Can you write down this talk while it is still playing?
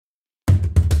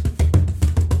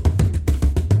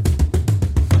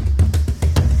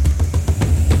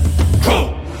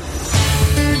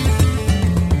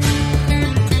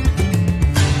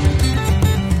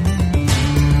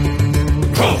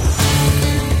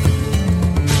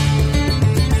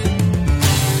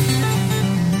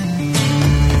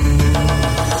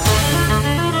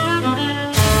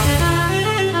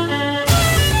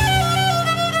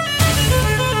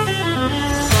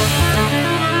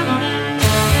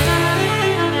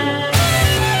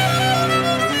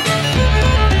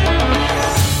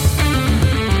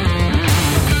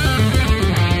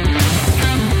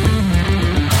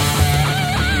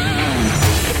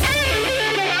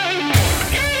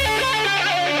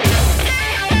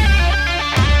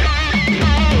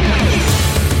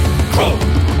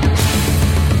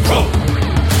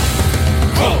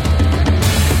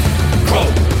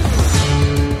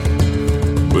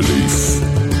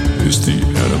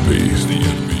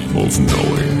of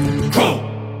knowing.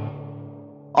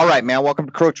 All right, man. Welcome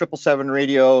to Crow 777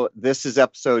 Radio. This is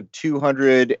episode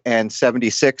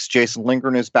 276. Jason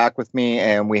Lindgren is back with me,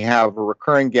 and we have a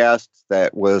recurring guest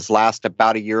that was last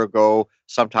about a year ago,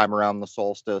 sometime around the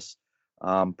solstice,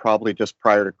 probably just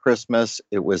prior to Christmas.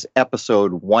 It was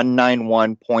episode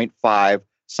 191.5,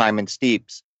 Simon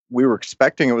Steeps. We were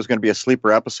expecting it was going to be a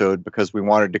sleeper episode because we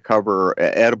wanted to cover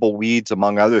edible weeds,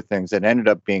 among other things. It ended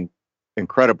up being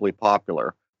incredibly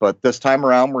popular. But this time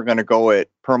around, we're going to go at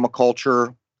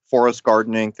permaculture, forest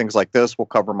gardening, things like this. We'll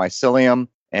cover mycelium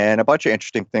and a bunch of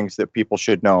interesting things that people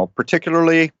should know,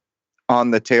 particularly on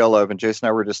the tail of, and Jason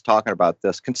and I were just talking about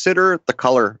this, consider the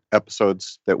color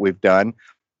episodes that we've done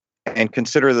and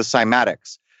consider the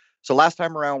cymatics. So last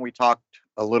time around, we talked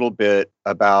a little bit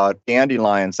about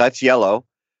dandelions. That's yellow.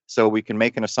 So we can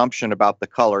make an assumption about the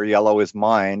color. Yellow is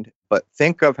mined, but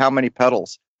think of how many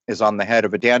petals is on the head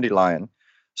of a dandelion.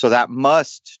 So that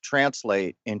must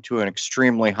translate into an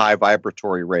extremely high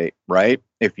vibratory rate, right?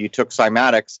 If you took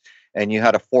cymatics and you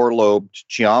had a four-lobed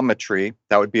geometry,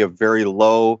 that would be a very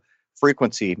low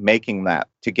frequency making that.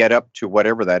 To get up to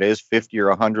whatever that is, 50 or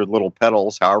 100 little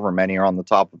petals, however many are on the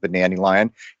top of a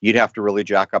dandelion, you'd have to really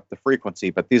jack up the frequency.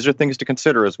 But these are things to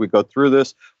consider as we go through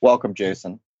this. Welcome,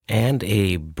 Jason. And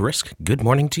a brisk good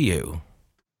morning to you.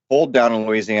 Cold down in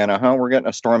Louisiana, huh? We're getting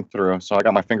a storm through, so I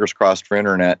got my fingers crossed for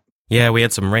internet. Yeah, we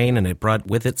had some rain, and it brought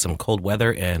with it some cold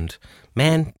weather, and,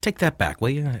 man, take that back, will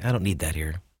you? I don't need that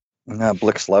here.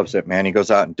 Blix loves it, man. He goes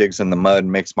out and digs in the mud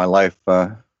and makes my life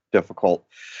difficult.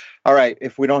 All right,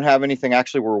 if we don't have anything,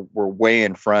 actually, we're way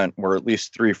in front. We're at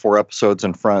least 3-4 episodes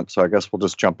in front, so I guess we'll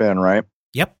just jump in, right?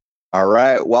 Yep. All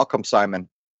right, welcome, Simon.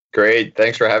 Great.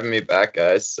 Thanks for having me back,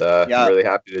 guys. I'm really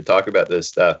happy to talk about this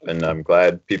stuff, and I'm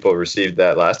glad people received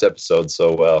that last episode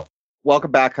so well.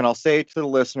 Welcome back, and I'll say to the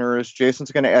listeners,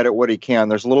 Jason's going to edit what he can.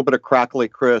 There's a little bit of crackly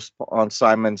crisp on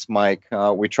Simon's mic.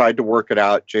 We tried to work it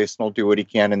out. Jason will do what he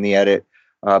can in the edit,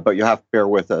 but you'll have to bear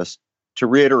with us. To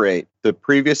reiterate, the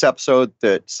previous episode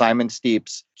that Simon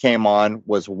Steeps came on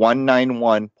was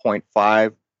 191.5, I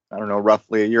don't know,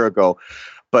 roughly a year ago.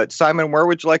 But Simon, where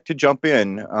would you like to jump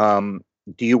in?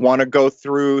 Do you want to go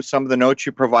through some of the notes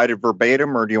you provided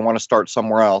verbatim, or do you want to start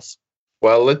somewhere else?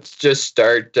 Well, let's just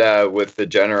start with the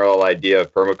general idea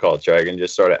of permaculture. I can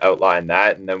just sort of outline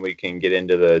that, and then we can get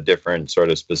into the different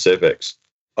sort of specifics.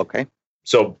 Okay.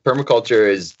 So permaculture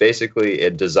is basically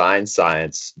a design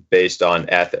science based on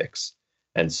ethics.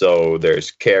 And so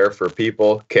there's care for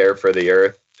people, care for the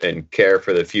earth, and care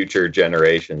for the future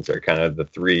generations are kind of the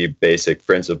three basic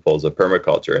principles of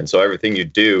permaculture. And so everything you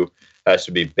do has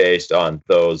to be based on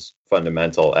those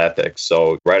fundamental ethics.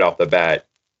 So right off the bat,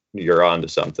 you're on to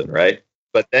something, right?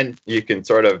 But then you can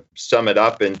sort of sum it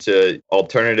up into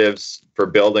alternatives for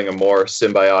building a more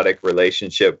symbiotic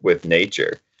relationship with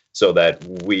nature so that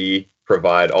we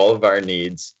provide all of our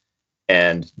needs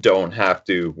and don't have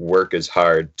to work as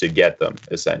hard to get them,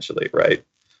 essentially, right?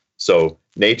 So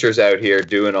nature's out here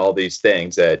doing all these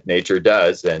things that nature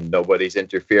does, and nobody's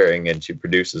interfering, and she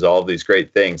produces all these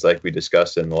great things like we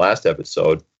discussed in the last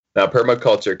episode. Now,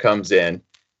 permaculture comes in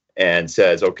and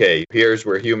says, okay, here's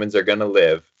where humans are going to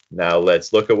live. Now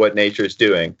let's look at what nature's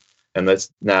doing, and let's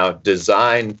now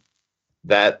design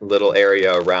that little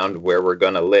area around where we're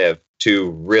going to live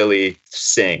to really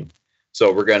sing.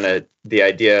 So the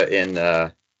idea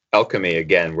in alchemy,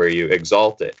 again, where you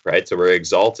exalt it, right? So we're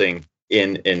exalting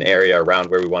in an area around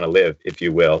where we want to live, if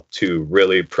you will, to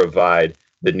really provide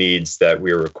the needs that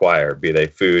we require, be they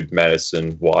food,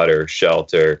 medicine, water,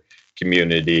 shelter,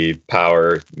 community,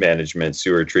 power management,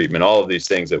 sewer treatment, all of these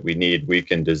things that we need, we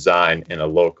can design in a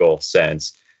local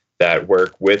sense that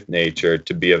work with nature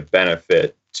to be of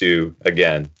benefit to,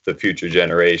 again, the future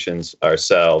generations,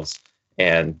 ourselves,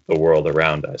 and the world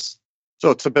around us. So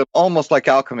it's a bit almost like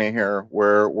alchemy here,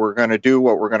 where we're going to do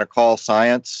what we're going to call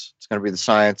science. It's going to be the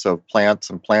science of plants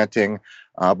and planting,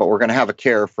 but we're going to have a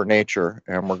care for nature,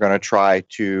 and we're going to try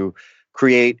to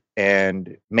create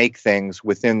and make things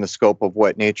within the scope of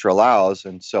what nature allows.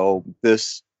 And so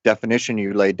this definition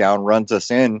you laid down runs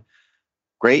us in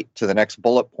great to the next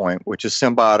bullet point, which is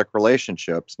symbiotic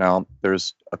relationships. Now,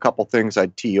 there's a couple things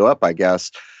I'd tee you up, I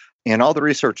guess. In all the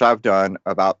research I've done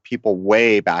about people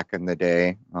way back in the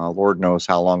day, Lord knows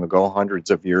how long ago, hundreds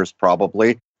of years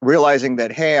probably, realizing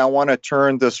that, hey, I want to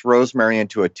turn this rosemary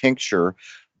into a tincture,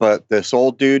 but this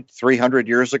old dude 300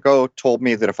 years ago told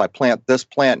me that if I plant this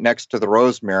plant next to the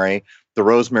rosemary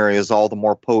is all the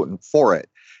more potent for it.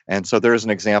 And so there's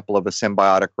an example of a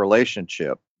symbiotic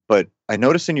relationship. But I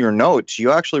notice in your notes,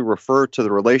 you actually refer to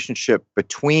the relationship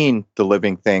between the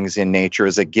living things in nature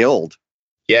as a guild.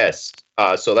 Yes.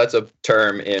 So that's a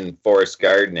term in forest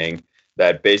gardening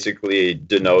that basically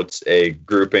denotes a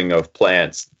grouping of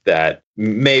plants that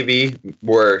maybe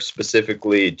were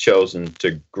specifically chosen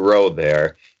to grow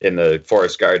there. In the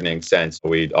forest gardening sense,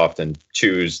 we often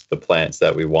choose the plants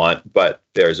that we want, but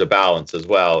there's a balance as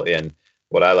well in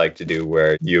what I like to do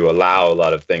where you allow a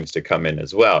lot of things to come in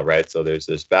as well, right? So there's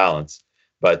this balance.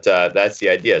 But that's the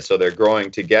idea. So they're growing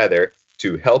together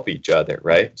to help each other,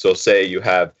 right? So say you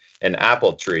have an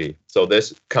apple tree. So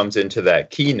this comes into that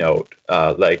keynote,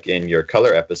 like in your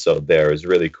color episode there is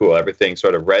really cool. Everything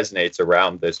sort of resonates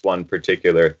around this one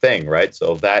particular thing, right?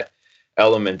 So that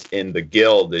element in the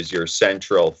guild is your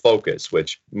central focus,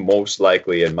 which most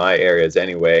likely in my areas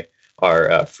anyway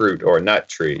are fruit or nut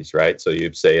trees, right? So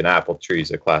you'd say an apple tree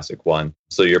is a classic one.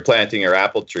 So you're planting your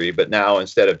apple tree, but now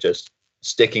instead of just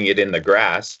sticking it in the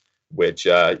grass, which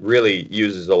really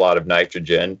uses a lot of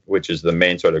nitrogen, which is the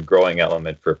main sort of growing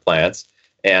element for plants,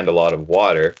 and a lot of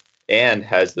water, and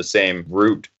has the same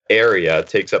root area,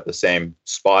 takes up the same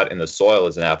spot in the soil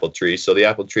as an apple tree. So the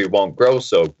apple tree won't grow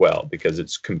so well because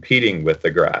it's competing with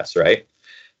the grass, right?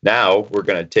 Now we're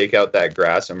going to take out that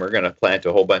grass and we're going to plant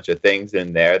a whole bunch of things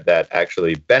in there that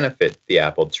actually benefit the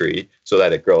apple tree so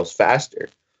that it grows faster.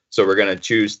 So we're going to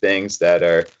choose things that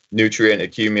are nutrient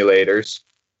accumulators.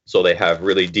 So they have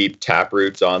really deep tap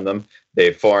roots on them.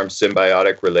 They form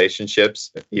symbiotic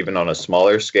relationships, even on a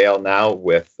smaller scale now,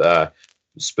 with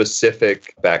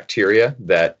specific bacteria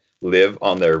that live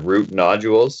on their root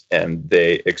nodules, and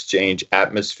they exchange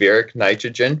atmospheric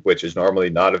nitrogen, which is normally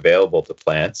not available to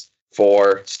plants,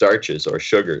 for starches or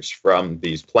sugars from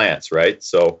these plants, right?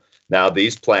 So now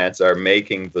these plants are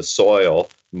making the soil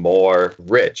more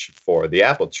rich for the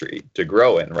apple tree to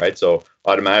grow in, right? So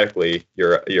automatically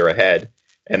you're ahead.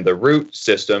 And the root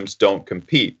systems don't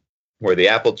compete, where the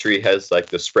apple tree has like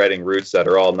the spreading roots that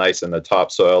are all nice in the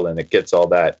topsoil and it gets all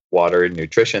that water and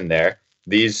nutrition there.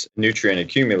 These nutrient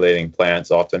accumulating plants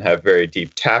often have very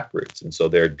deep tap roots. And so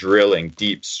they're drilling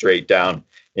deep straight down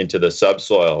into the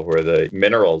subsoil where the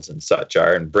minerals and such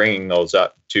are and bringing those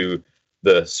up to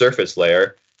the surface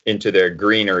layer into their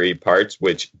greenery parts,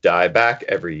 which die back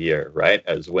every year, right?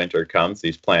 As winter comes,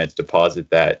 these plants deposit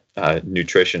that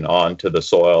nutrition onto the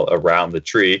soil around the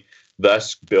tree,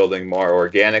 thus building more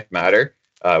organic matter,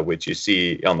 which you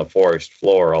see on the forest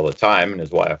floor all the time, and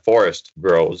is why a forest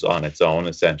grows on its own,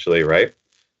 essentially, right?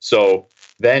 So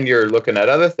then you're looking at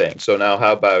other things. So now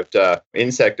how about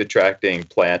insect-attracting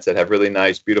plants that have really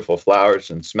nice, beautiful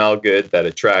flowers and smell good that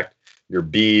attract your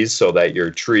bees so that your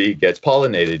tree gets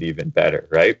pollinated even better,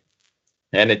 right?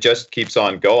 And it just keeps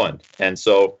on going. And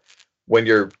so when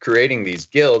you're creating these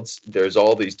guilds, there's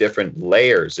all these different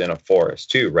layers in a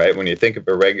forest too, right? When you think of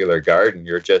a regular garden,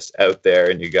 you're just out there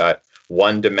and you got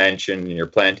one dimension and you're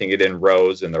planting it in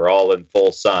rows and they're all in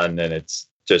full sun and it's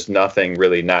just nothing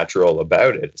really natural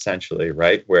about it, essentially,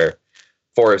 right? Where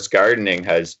forest gardening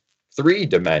has 3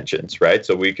 dimensions, right?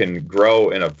 So we can grow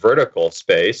in a vertical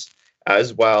space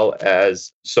as well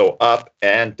as so up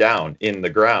and down in the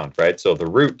ground, right? So the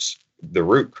roots, the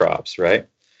root crops, right?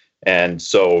 And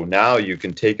so now you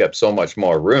can take up so much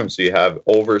more room. So you have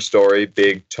overstory,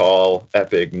 big, tall,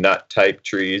 epic nut type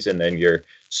trees, and then your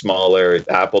smaller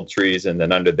apple trees. And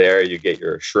then under there, you get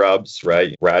your shrubs,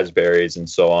 right? Raspberries and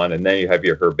so on. And then you have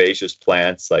your herbaceous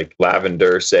plants like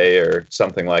lavender, say, or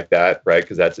something like that, right?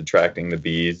 Because that's attracting the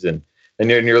bees. And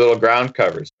you're in your little ground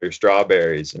covers, your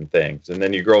strawberries and things. And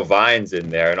then you grow vines in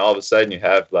there. And all of a sudden you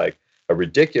have like a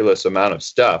ridiculous amount of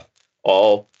stuff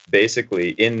all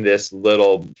basically in this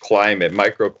little climate,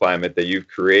 microclimate that you've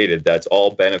created that's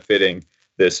all benefiting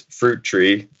this fruit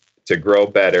tree to grow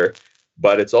better.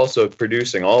 But it's also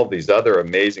producing all of these other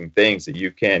amazing things that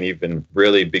you can't even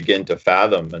really begin to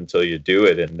fathom until you do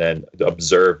it and then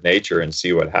observe nature and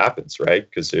see what happens, right?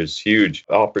 Because there's huge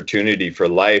opportunity for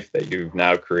life that you've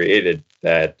now created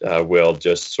that will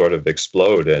just sort of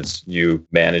explode as you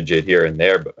manage it here and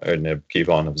there and keep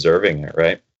on observing it,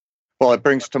 right? Well, it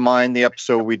brings to mind the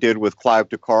episode we did with Clive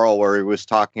DeCarl where he was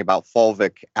talking about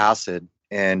fulvic acid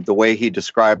and the way he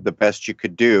described the best you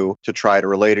could do to try to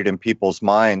relate it in people's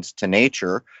minds to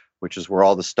nature, which is where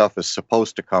all the stuff is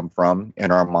supposed to come from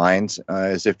in our minds,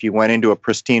 is if you went into a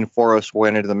pristine forest,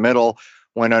 went into the middle,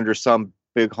 went under some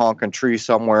big honking tree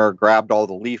somewhere, grabbed all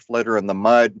the leaf litter and the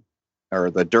mud or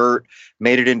the dirt,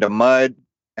 made it into mud,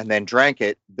 and then drank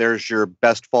it, there's your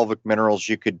best fulvic minerals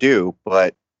you could do.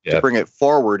 But to bring it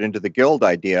forward into the guild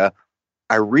idea,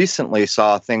 I recently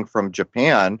saw a thing from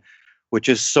Japan, which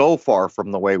is so far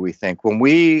from the way we think. When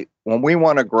we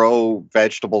want to grow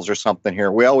vegetables or something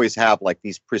here, we always have like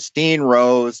these pristine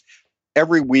rows,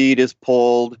 every weed is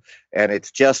pulled and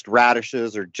it's just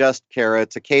radishes or just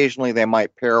carrots. Occasionally they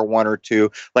might pair one or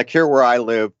two. Like here where I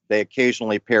live, they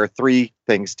occasionally pair three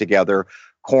things together: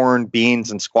 corn,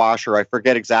 beans, and squash, or I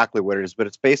forget exactly what it is, but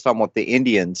it's based on what the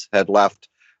Indians had left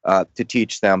to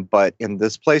teach them. But in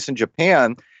this place in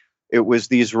Japan, it was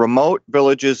these remote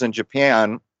villages in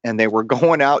Japan, and they were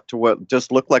going out to what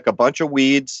just looked like a bunch of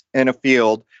weeds in a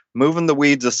field, moving the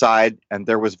weeds aside, and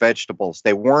there was vegetables.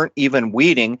 They weren't even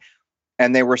weeding.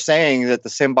 And they were saying that the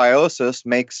symbiosis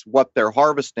makes what they're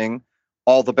harvesting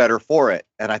all the better for it.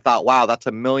 And I thought, wow, that's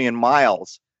a million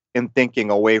miles in thinking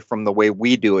away from the way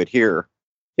we do it here.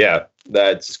 Yeah,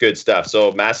 that's good stuff.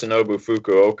 So Masanobu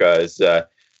Fukuoka is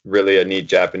really a neat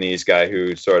Japanese guy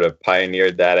who sort of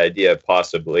pioneered that idea,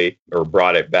 possibly, or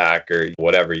brought it back, or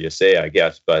whatever you say, I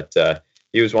guess. But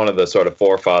he was one of the sort of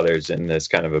forefathers in this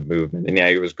kind of a movement. And yeah,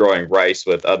 he was growing rice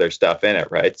with other stuff in it,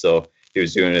 right? So he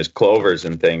was doing his clovers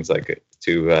and things like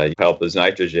to help his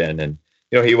nitrogen. And,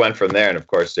 he went from there. And of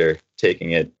course, they're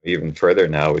taking it even further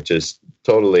now, which is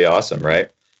totally awesome, right?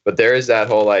 But there is that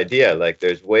whole idea, like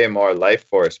there's way more life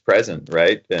force present,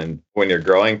 right? And when you're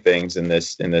growing things in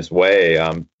this way,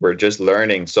 we're just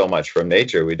learning so much from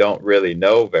nature. We don't really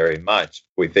know very much.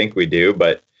 We think we do,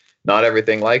 but not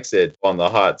everything likes it on the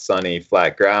hot, sunny,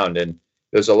 flat ground. And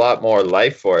there's a lot more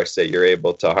life force that you're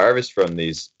able to harvest from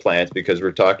these plants because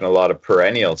we're talking a lot of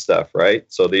perennial stuff, right?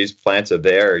 So these plants are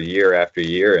there year after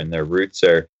year, and their roots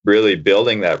are really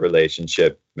building that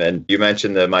relationship. And you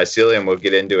mentioned the mycelium, we'll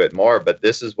get into it more, but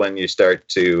this is when you start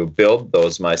to build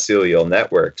those mycelial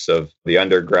networks of the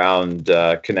underground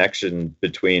connection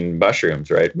between mushrooms,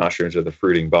 right? Mushrooms are the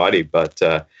fruiting body, but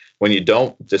when you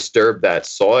don't disturb that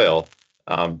soil,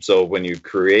 so when you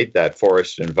create that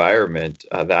forest environment,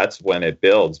 that's when it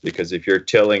builds, because if you're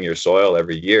tilling your soil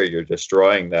every year, you're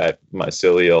destroying that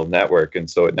mycelial network. And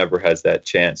so it never has that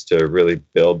chance to really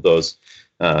build those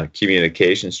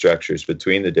communication structures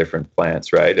between the different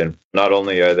plants, right? And not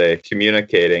only are they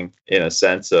communicating in a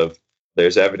sense of,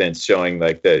 there's evidence showing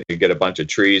like that you get a bunch of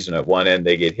trees and at one end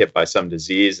they get hit by some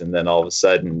disease and then all of a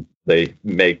sudden they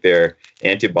make their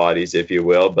antibodies, if you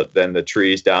will, but then the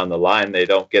trees down the line, they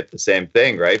don't get the same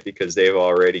thing, right? Because they've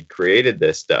already created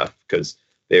this stuff because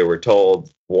they were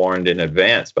warned in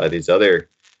advance by the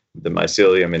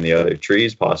mycelium in the other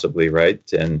trees possibly, right?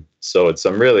 And so it's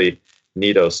some really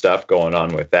neato stuff going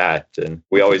on with that. And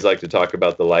we always like to talk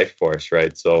about the life force,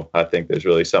 right? So I think there's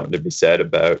really something to be said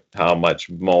about how much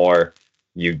more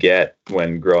you get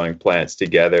when growing plants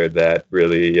together that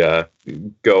really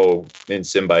go in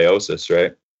symbiosis,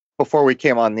 right? Before we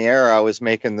came on the air, I was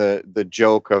making the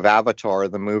joke of Avatar,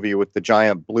 the movie with the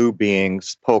giant blue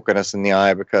beings poking us in the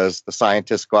eye, because the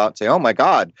scientists go out and say, oh my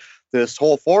God, this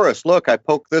whole forest, look, I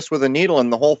poked this with a needle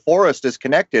and the whole forest is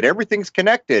connected. Everything's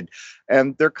connected.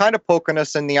 And they're kind of poking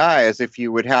us in the eye as if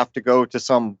you would have to go to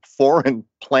some foreign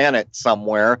planet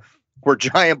somewhere where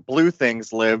giant blue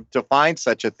things live to find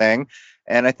such a thing.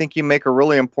 And I think you make a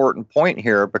really important point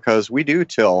here, because we do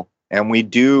till, and we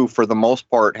do, for the most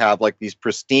part, have like these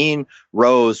pristine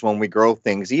rows when we grow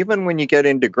things. Even when you get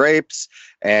into grapes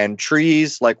and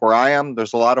trees, like where I am,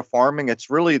 there's a lot of farming.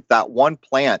 It's really that one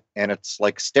plant, and it's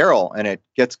like sterile, and it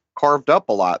gets carved up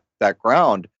a lot, that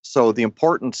ground. So the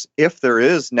importance, if there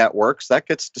is networks, that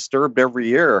gets disturbed every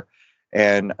year.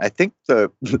 And I think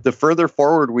the further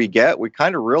forward we get, we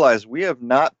kind of realize we have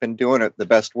not been doing it the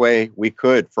best way we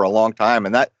could for a long time.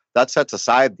 And that sets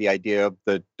aside the idea of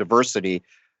the diversity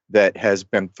that has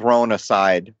been thrown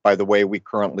aside by the way we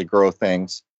currently grow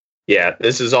things. Yeah,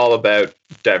 this is all about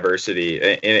diversity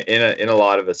in a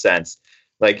lot of a sense.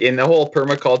 Like in the whole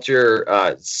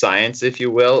permaculture science, if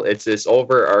you will, it's this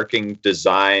overarching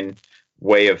design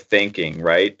way of thinking,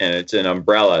 right? And it's an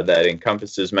umbrella that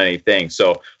encompasses many things.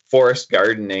 So forest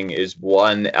gardening is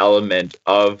one element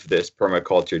of this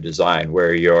permaculture design,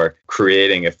 where you're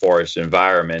creating a forest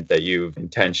environment that you've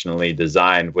intentionally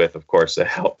designed with, of course, the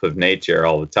help of nature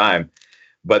all the time.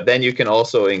 But then you can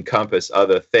also encompass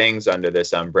other things under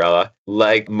this umbrella,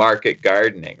 like market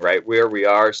gardening, right? Where we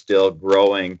are still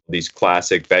growing these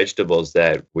classic vegetables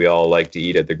that we all like to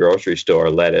eat at the grocery store,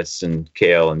 lettuce and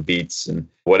kale and beets and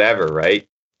whatever, right?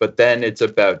 But then it's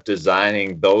about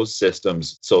designing those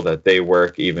systems so that they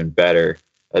work even better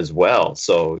as well.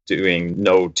 So doing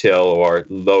no-till or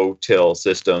low-till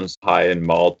systems, high in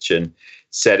mulch, and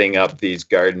setting up these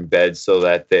garden beds so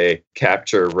that they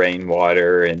capture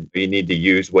rainwater, and you need to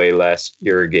use way less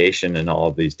irrigation and all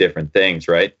of these different things,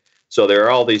 right? So there are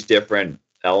all these different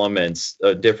elements,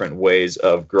 different ways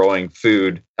of growing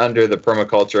food under the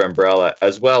permaculture umbrella,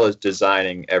 as well as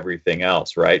designing everything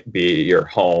else, right? Be it your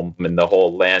home and the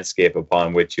whole landscape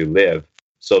upon which you live.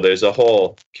 So there's a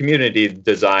whole community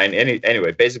design.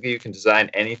 Anyway, basically, you can design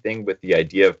anything with the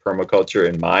idea of permaculture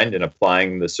in mind and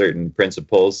applying the certain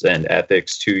principles and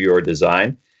ethics to your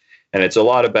design. And it's a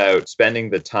lot about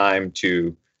spending the time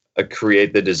to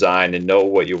create the design and know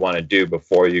what you want to do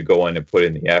before you go in and put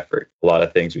in the effort. A lot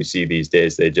of things we see these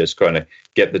days, they just kind of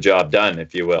get the job done,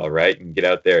 if you will, right? And get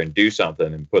out there and do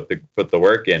something and put the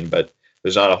work in. But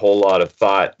there's not a whole lot of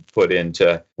thought put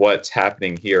into what's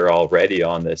happening here already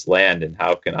on this land and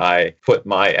how can I put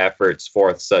my efforts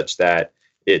forth such that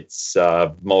it's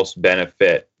most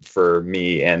benefit for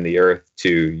me and the earth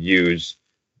to use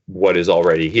what is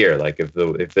already here. Like if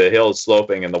the hill is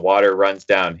sloping and the water runs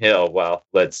downhill, well,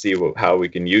 let's see how we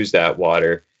can use that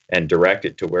water and direct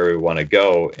it to where we want to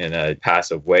go in a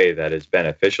passive way that is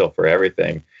beneficial for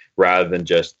everything, rather than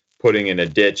just putting in a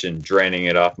ditch and draining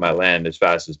it off my land as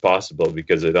fast as possible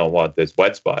because I don't want this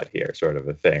wet spot here, sort of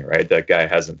a thing, right? That guy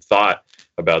hasn't thought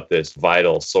about this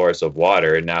vital source of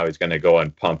water, and now he's going to go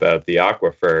and pump out the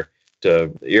aquifer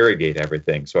to irrigate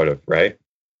everything, sort of, right?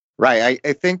 Right.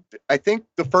 I think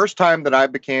the first time that I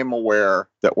became aware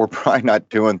that we're probably not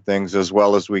doing things as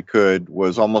well as we could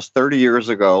was almost 30 years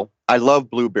ago. I love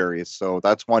blueberries, so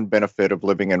that's one benefit of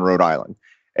living in Rhode Island.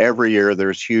 Every year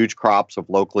there's huge crops of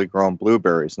locally grown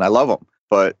blueberries, and I love them.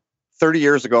 But 30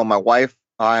 years ago, my wife,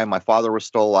 I, and my father was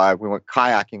still alive. We went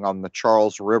kayaking on the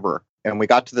Charles River, and we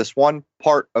got to this one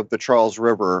part of the Charles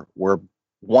River where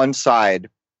one side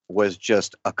was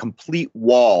just a complete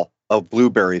wall of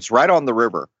blueberries right on the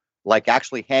river, like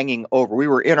actually hanging over. We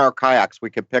were in our kayaks, we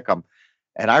could pick them.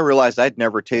 And I realized I'd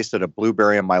never tasted a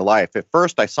blueberry in my life. At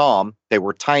first I saw them, they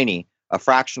were tiny, a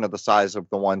fraction of the size of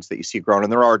the ones that you see grown.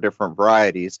 And there are different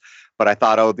varieties, but I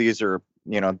thought, oh, these are,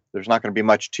 there's not going to be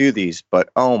much to these, but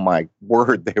oh my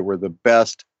word, they were the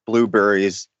best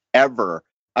blueberries ever.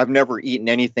 I've never eaten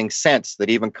anything since that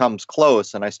even comes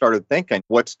close. And I started thinking,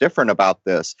 what's different about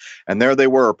this? And there they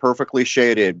were, perfectly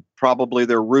shaded, probably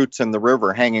their roots in the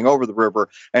river, hanging over the river.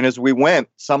 And as we went,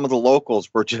 some of the locals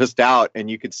were just out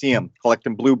and you could see them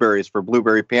collecting blueberries for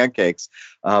blueberry pancakes.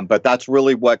 But that's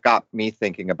really what got me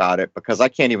thinking about it, because I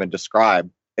can't even describe.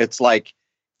 It's like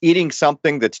eating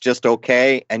something that's just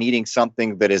okay and eating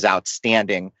something that is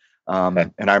outstanding.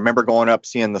 And I remember going up,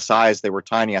 seeing the size, they were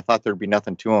tiny. I thought there'd be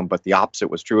nothing to them, but the opposite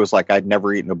was true. It was like I'd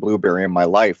never eaten a blueberry in my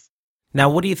life. Now,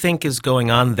 what do you think is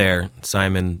going on there,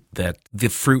 Simon, that the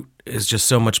fruit is just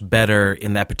so much better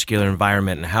in that particular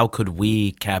environment? And how could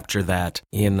we capture that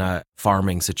in a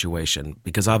farming situation?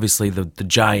 Because obviously the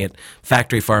giant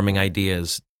factory farming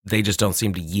ideas, they just don't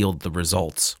seem to yield the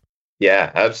results.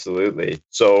 Yeah, absolutely.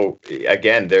 So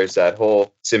again, there's that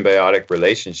whole symbiotic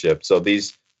relationship. So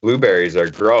these blueberries are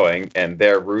growing and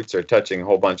their roots are touching a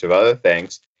whole bunch of other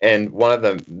things. And one of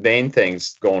the main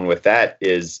things going with that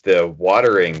is the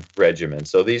watering regimen.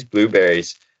 So these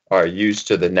blueberries are used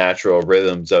to the natural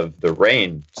rhythms of the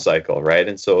rain cycle, right?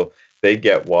 And so they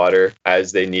get water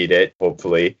as they need it,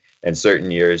 hopefully, and certain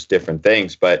years, different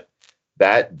things. But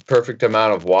that perfect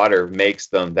amount of water makes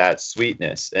them that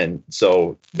sweetness. And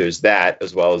so there's that,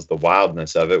 as well as the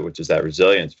wildness of it, which is that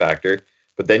resilience factor.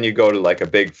 But then you go to like a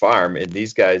big farm and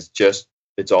these guys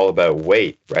it's all about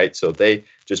weight, right? So they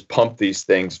just pump these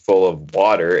things full of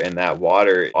water, and that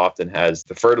water often has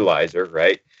the fertilizer,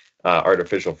 right?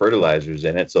 Artificial fertilizers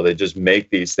in it. So they just make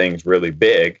these things really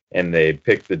big, and they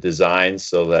pick the designs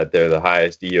so that they're the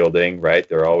highest yielding, right?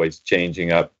 They're always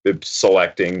changing up,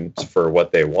 selecting for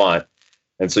what they want.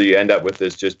 And so you end up with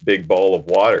this just big bowl of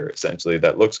water, essentially,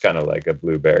 that looks kind of like a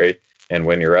blueberry. And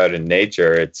when you're out in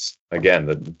nature, it's, again,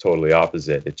 the totally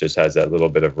opposite. It just has that little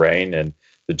bit of rain and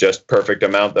the just perfect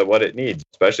amount that what it needs,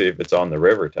 especially if it's on the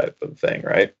river type of thing,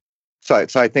 right? So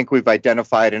I think we've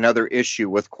identified another issue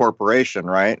with corporation,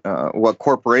 right? What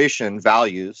corporation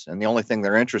values, and the only thing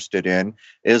they're interested in,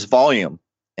 is volume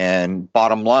and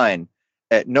bottom line.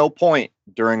 At no point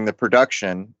during the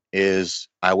production is,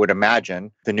 I would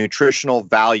imagine, the nutritional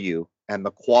value and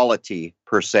the quality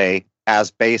per se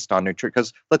as based on nutrition.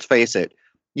 Because let's face it,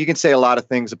 you can say a lot of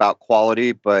things about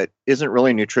quality, but isn't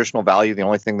really nutritional value the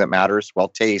only thing that matters? Well,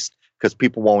 taste, because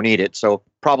people won't eat it. So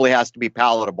probably has to be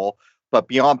palatable. But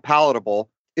beyond palatable,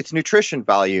 it's nutrition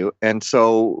value. And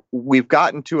so we've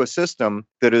gotten to a system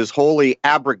that is wholly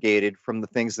abrogated from the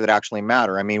things that actually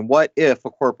matter. I mean, what if a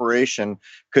corporation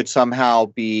could somehow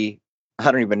be,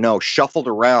 I don't even know, shuffled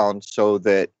around so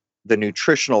that the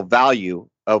nutritional value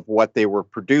of what they were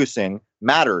producing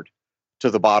mattered to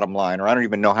the bottom line? Or I don't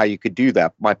even know how you could do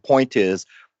that. My point is,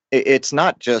 it's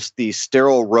not just these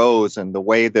sterile rows and the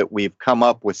way that we've come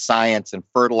up with science and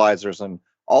fertilizers and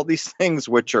all these things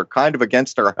which are kind of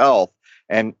against our health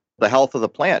and the health of the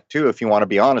plant too, if you want to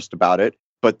be honest about it.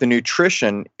 but the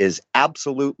nutrition is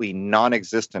absolutely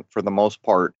non-existent for the most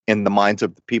part in the minds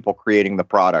of the people creating the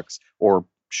products, or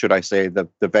should I say the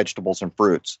vegetables and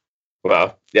fruits.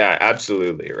 Well, yeah,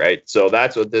 absolutely. Right. So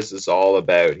that's what this is all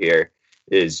about here,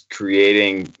 is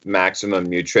creating maximum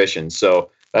nutrition. So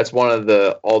that's one of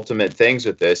the ultimate things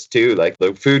with this too. Like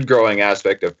the food growing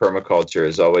aspect of permaculture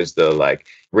is always the like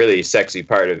really sexy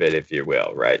part of it, if you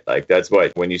will, right? Like that's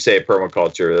what, when you say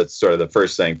permaculture, that's sort of the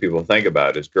first thing people think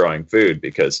about is growing food,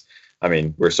 because I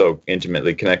mean, we're so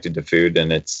intimately connected to food,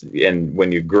 and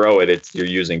when you grow it, you're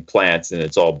using plants and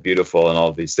it's all beautiful and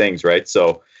all these things, right?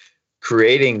 So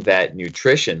creating that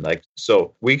nutrition, like,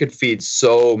 so we could feed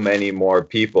so many more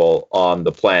people on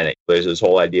the planet. There's this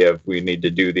whole idea of we need to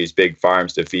do these big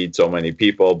farms to feed so many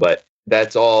people, but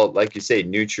that's all, like you say,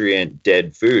 nutrient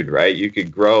dead food, right? You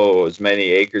could grow as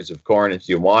many acres of corn as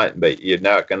you want, but you're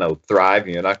not going to thrive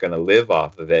and you're not going to live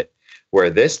off of it. Where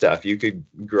this stuff you could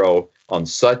grow on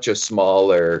such a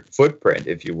smaller footprint,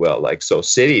 if you will. Like, so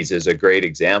cities is a great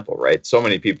example, right? So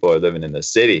many people are living in the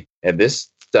city, and this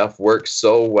stuff works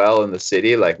so well in the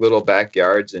city, like little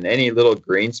backyards and any little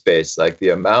green space. Like the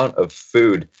amount of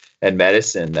food and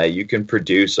medicine that you can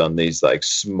produce on these like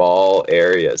small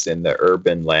areas in the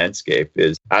urban landscape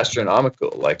is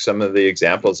astronomical. Like some of the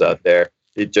examples out there,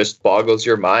 it just boggles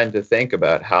your mind to think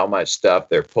about how much stuff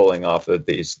they're pulling off of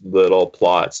these little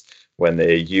plots when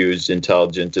they use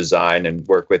intelligent design and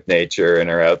work with nature and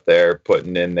are out there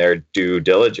putting in their due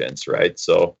diligence, right?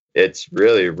 So it's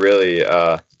really, really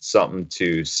something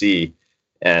to see.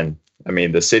 And I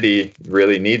mean, the city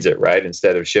really needs it, right?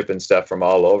 Instead of shipping stuff from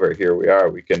all over, here we are.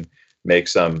 We can make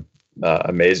some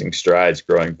amazing strides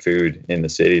growing food in the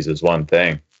cities is one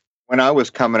thing. When I was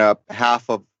coming up, half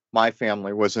of my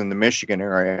family was in the Michigan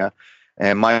area,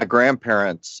 and my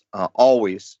grandparents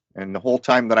always, and the whole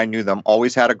time that I knew them,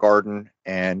 always had a garden,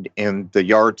 and in the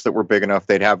yards that were big enough,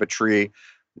 they'd have a tree,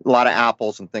 a lot of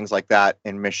apples and things like that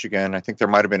in Michigan. I think there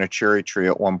might have been a cherry tree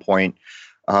at one point.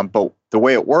 But the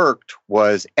way it worked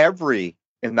was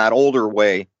in that older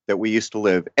way that we used to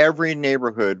live, every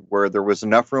neighborhood where there was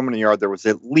enough room in the yard, there was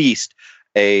at least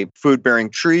a food-bearing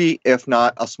tree, if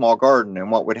not a small garden.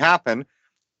 And what would happen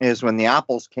is when the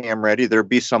apples came ready, there'd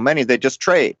be so many, they just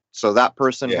trade. So that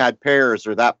person had pears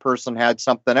or that person had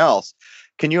something else.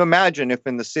 Can you imagine if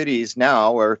in the cities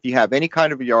now, or if you have any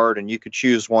kind of a yard and you could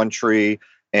choose one tree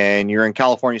and you're in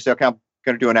California, you say, okay, I'm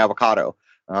going to do an avocado.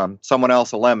 Someone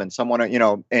else a lemon, someone,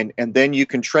 and then you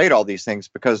can trade all these things,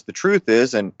 because the truth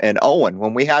is, and Owen,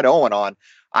 when we had Owen on,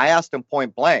 I asked him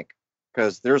point blank,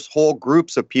 because there's whole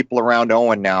groups of people around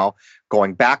Owen now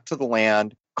going back to the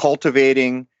land,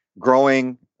 cultivating,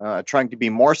 growing, trying to be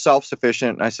more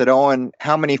self-sufficient. And I said, Owen,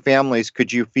 how many families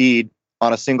could you feed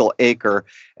on a single acre?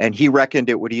 And he reckoned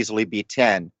it would easily be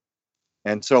 10.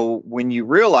 And so when you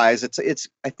realize it's,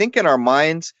 I think in our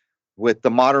minds, with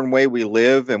the modern way we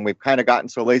live, and we've kind of gotten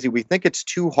so lazy, we think it's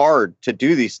too hard to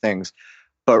do these things.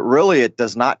 But really, it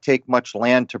does not take much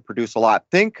land to produce a lot.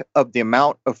 Think of the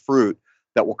amount of fruit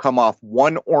that will come off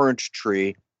one orange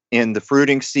tree in the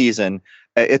fruiting season.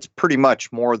 It's pretty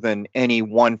much more than any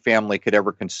one family could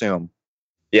ever consume.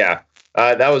 Yeah,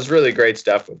 that was really great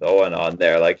stuff with Owen on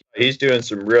there. Like, he's doing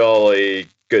some really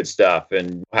good stuff,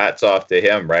 and hats off to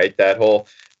him, right? That whole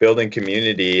building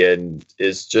community and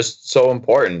is just so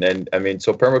important. And I mean,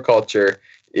 so permaculture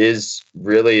is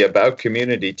really about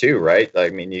community too, right? I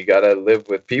mean, you got to live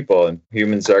with people, and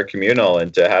humans are communal,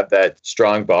 and to have that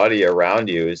strong body around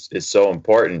you is so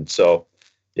important. So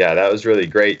yeah, that was really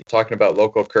great. Talking about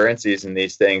local currencies and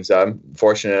these things, I'm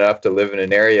fortunate enough to live in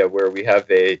an area where we have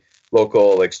a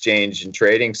local exchange and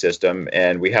trading system,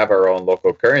 and we have our own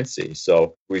local currency.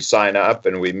 So we sign up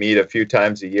and we meet a few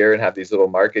times a year and have these little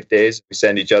market days. We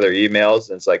send each other emails,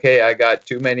 and it's like, hey, I got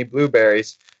too many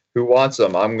blueberries. Who wants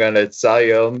them? I'm going to sell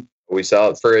you them. We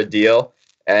sell it for a deal,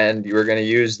 and you're going to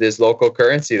use this local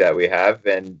currency that we have,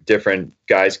 and different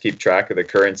guys keep track of the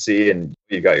currency, and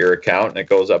you got your account and it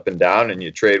goes up and down, and you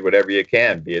trade whatever you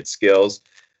can, be it skills,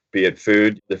 be it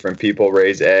food. Different people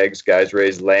raise eggs, guys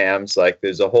raise lambs. Like,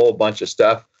 there's a whole bunch of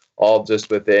stuff, all just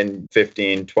within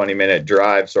 15, 20-minute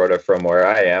drive sort of from where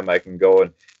I am. I can go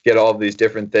and get all of these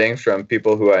different things from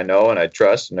people who I know and I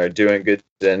trust and are doing good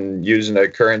and using a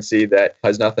currency that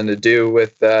has nothing to do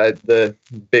with the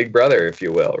big brother, if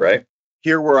you will, right?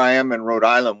 Here where I am in Rhode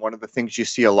Island, one of the things you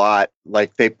see a lot,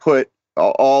 like they put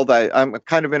all that, I'm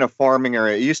kind of in a farming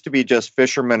area. It used to be just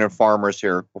fishermen and farmers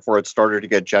here before it started to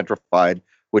get gentrified,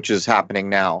 which is happening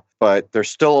now. But there's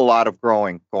still a lot of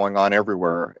growing going on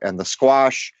everywhere. And the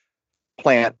squash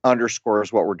plant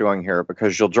underscores what we're doing here,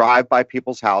 because you'll drive by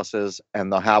people's houses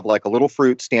and they'll have like a little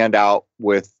fruit stand out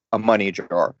with a money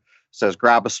jar. says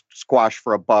grab a squash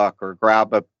for $1 or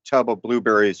grab a tub of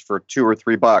blueberries for $2 or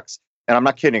 $3. And I'm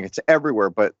not kidding, it's everywhere,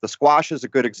 but the squash is a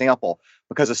good example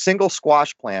because a single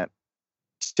squash plant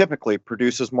typically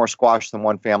produces more squash than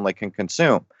one family can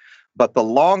consume. But the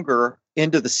longer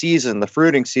into the season, the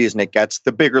fruiting season it gets,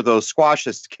 the bigger those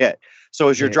squashes get. So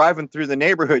as you're driving through the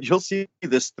neighborhood, you'll see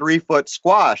this 3-foot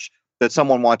squash that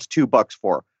someone wants $2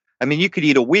 for. I mean, you could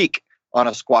eat a week on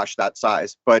a squash that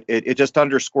size, but it just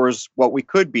underscores what we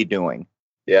could be doing.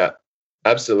 Yeah,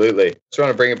 absolutely. Just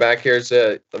want to bring it back. Here's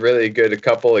a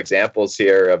couple examples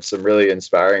here of some really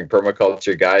inspiring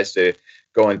permaculture guys to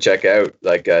go and check out,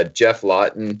 like Geoff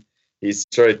Lawton. He's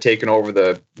sort of taken over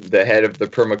the head of the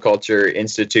Permaculture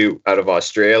Institute out of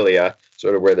Australia,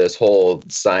 sort of where this whole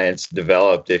science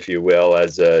developed, if you will,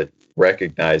 as a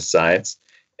recognized science.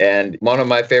 And one of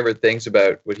my favorite things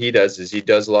about what he does is he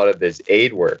does a lot of this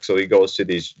aid work. So he goes to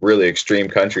these really extreme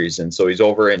countries. And so he's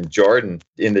over in Jordan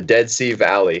in the Dead Sea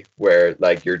Valley, where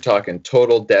like you're talking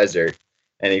total desert.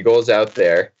 And he goes out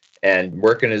there and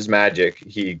working his magic,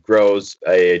 he grows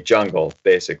a jungle,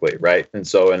 basically, right? And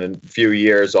so in a few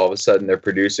years, all of a sudden, they're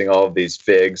producing all of these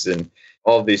figs and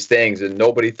all of these things. And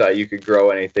nobody thought you could grow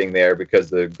anything there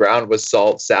because the ground was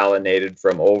salt salinated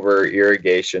from over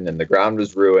irrigation and the ground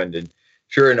was ruined. And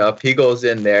sure enough, he goes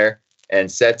in there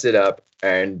and sets it up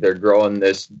and they're growing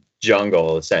this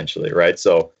jungle, essentially, right?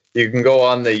 So you can go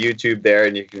on the YouTube there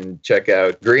and you can check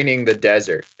out Greening the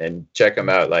Desert and check him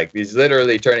out. Like he's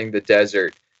literally turning the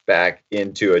desert back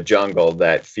into a jungle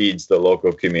that feeds the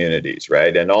local communities,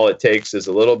 right? And all it takes is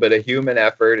a little bit of human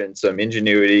effort and some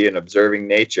ingenuity and observing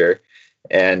nature,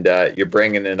 and you're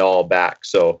bringing it all back.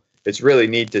 So it's really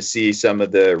neat to see some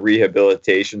of the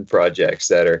rehabilitation projects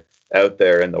that are out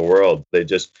there in the world. They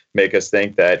just make us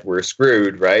think that we're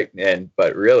screwed, right?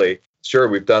 But really, sure,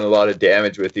 we've done a lot of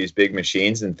damage with these big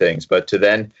machines and things, but to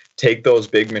then take those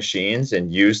big machines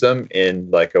and use them in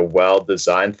like a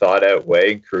well-designed, thought-out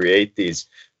way and create these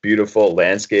beautiful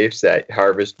landscapes that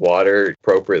harvest water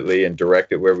appropriately and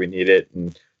direct it where we need it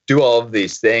and do all of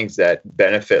these things that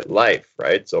benefit life,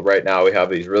 right? So right now we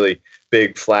have these really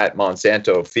big flat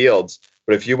Monsanto fields,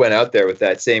 but if you went out there with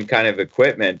that same kind of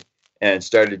equipment and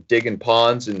started digging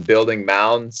ponds and building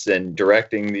mounds and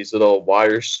directing these little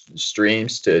water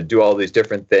streams to do all these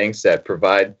different things that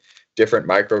provide different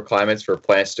microclimates for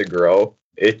plants to grow,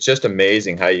 it's just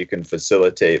amazing how you can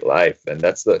facilitate life. And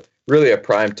that's really a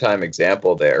prime time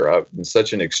example there in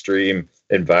such an extreme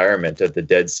environment at the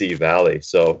Dead Sea Valley.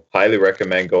 So highly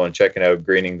recommend going checking out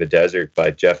Greening the Desert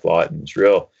by Geoff Lawton. It's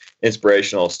real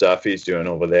inspirational stuff he's doing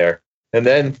over there. And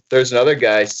then there's another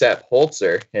guy, Sepp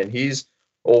Holzer, and he's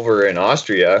over in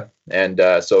Austria. And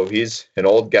so he's an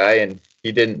old guy and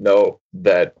he didn't know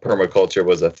that permaculture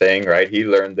was a thing, right? He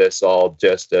learned this all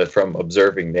just from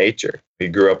observing nature. He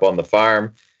grew up on the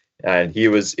farm and he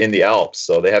was in the Alps.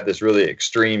 So they have this really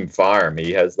extreme farm.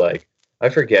 He has like, I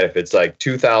forget if it's like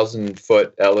 2,000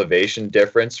 foot elevation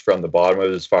difference from the bottom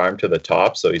of his farm to the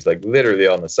top. So he's like literally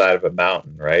on the side of a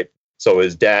mountain, right? So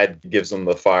his dad gives him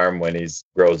the farm when he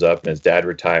grows up and his dad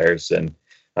retires. And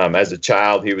as a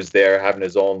child, he was there having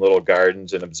his own little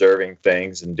gardens and observing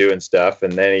things and doing stuff.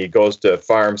 And then he goes to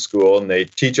farm school and they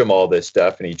teach him all this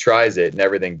stuff and he tries it and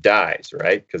everything dies,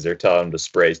 right? Because they're telling him to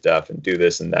spray stuff and do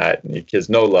this and that. And he has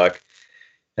no luck.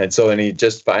 And so then he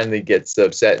just finally gets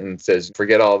upset and says,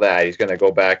 forget all that. He's going to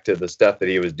go back to the stuff that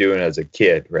he was doing as a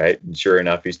kid, right? And sure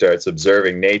enough, he starts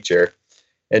observing nature.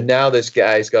 And now this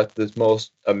guy's got this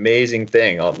most amazing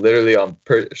thing, literally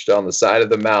perched on the side of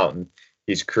the mountain.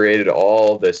 He's created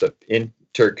all this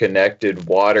interconnected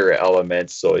water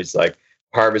elements. So he's like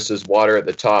harvests his water at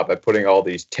the top by putting all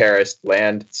these terraced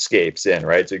landscapes in,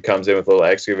 right? So he comes in with a little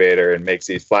excavator and makes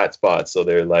these flat spots. So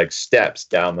they're like steps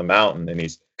down the mountain. And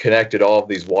he's connected all of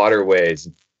these waterways,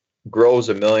 grows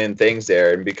a million things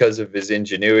there. And because of his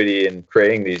ingenuity in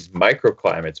creating these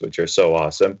microclimates, which are so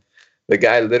awesome, the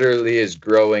guy literally is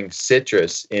growing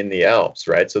citrus in the Alps,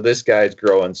 right? So this guy's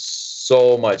growing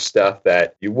so much stuff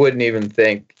that you wouldn't even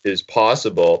think is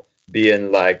possible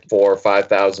being like 4,000 or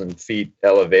 5,000 feet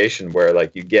elevation where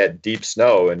like you get deep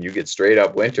snow and you get straight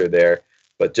up winter there.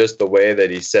 But just the way that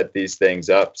he set these things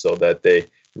up so that they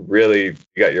really, you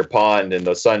got your pond and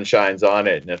the sun shines on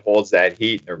it and it holds that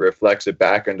heat and it reflects it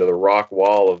back into the rock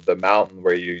wall of the mountain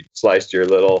where you sliced your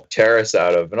little terrace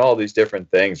out of and all these different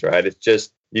things, right? It's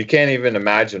just, you can't even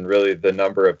imagine really the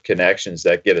number of connections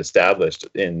that get established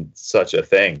in such a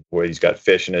thing where he's got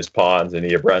fish in his ponds and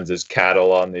he runs his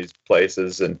cattle on these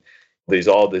places and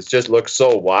all this just looks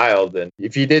so wild. And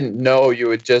if you didn't know, you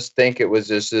would just think it was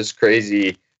just this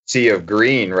crazy sea of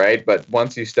green, right? But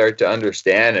once you start to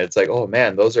understand it, it's like, oh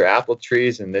man, those are apple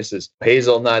trees and this is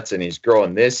hazelnuts and he's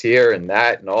growing this here and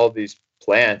that and all these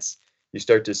plants. You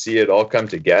start to see it all come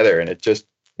together, and it just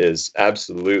is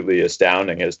absolutely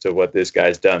astounding as to what this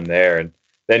guy's done there. And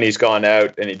then he's gone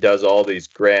out and he does all these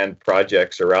grand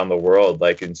projects around the world,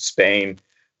 like in Spain,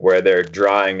 where they're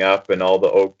drying up and all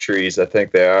the oak trees, I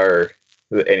think they are,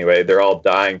 anyway, they're all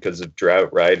dying because of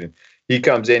drought, right? And he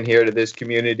comes in here to this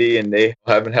community and they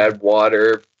haven't had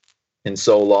water in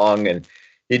so long. And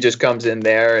he just comes in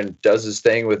there and does his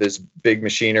thing with his big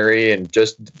machinery and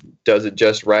just does it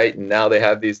just right. And now they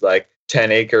have these like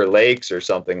 10-acre lakes or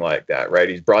something like that, right?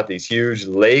 He's brought these huge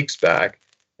lakes back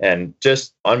and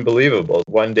just unbelievable.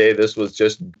 One day this was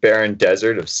just barren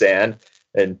desert of sand.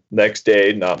 And next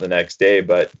day, not the next day,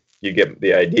 but you get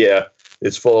the idea,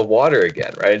 it's full of water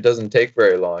again, right? It doesn't take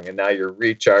very long. And now you're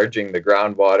recharging the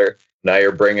groundwater. Now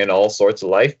you're bringing all sorts of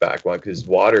life back, because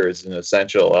water is an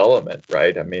essential element,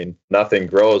 right? I mean, nothing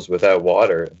grows without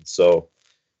water. And so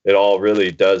it all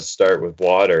really does start with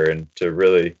water, and to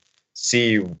really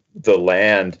see the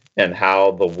land and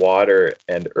how the water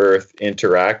and earth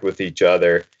interact with each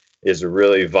other is a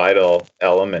really vital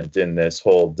element in this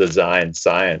whole design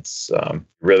science.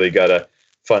 Really got to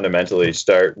fundamentally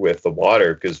start with the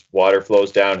water, because water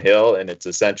flows downhill and it's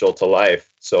essential to life.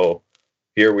 So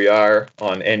here we are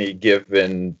on any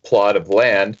given plot of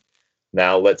land.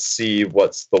 Now let's see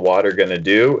what's the water going to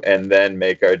do, and then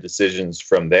make our decisions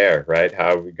from there, right?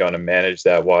 How are we going to manage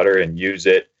that water and use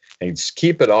it and just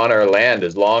keep it on our land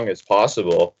as long as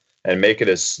possible, and make it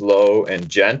as slow and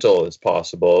gentle as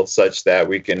possible, such that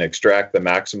we can extract the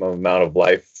maximum amount of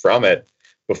life from it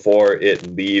before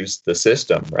it leaves the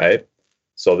system, right?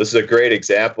 So this is a great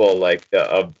example, like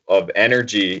of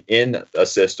energy in a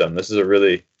system. This is a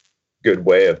really good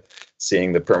way of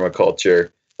seeing the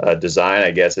permaculture design, I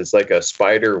guess. It's like a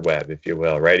spider web, if you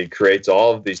will, right? He creates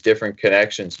all of these different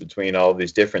connections between all of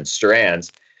these different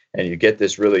strands, and you get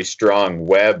this really strong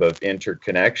web of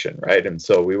interconnection, right? And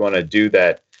so we want to do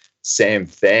that same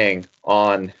thing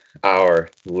on our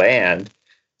land,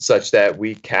 such that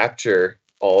we capture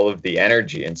all of the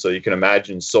energy. And so you can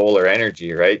imagine solar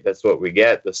energy, right? That's what we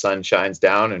get. The sun shines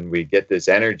down and we get this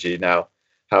energy. Now,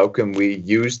 how can we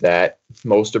use that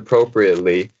most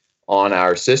appropriately on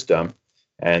our system?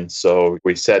 And so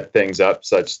we set things up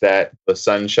such that the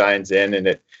sun shines in and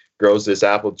it grows this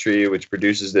apple tree, which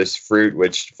produces this fruit,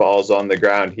 which falls on the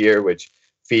ground here, which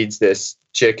feeds this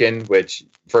chicken, which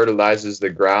fertilizes the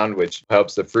ground, which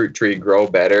helps the fruit tree grow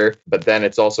better. But then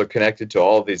it's also connected to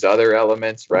all of these other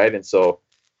elements, right? And so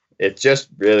it's just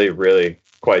really, really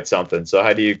quite something. So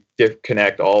how do you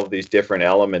connect all of these different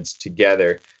elements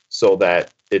together so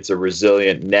that it's a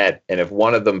resilient net? And if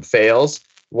one of them fails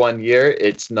one year,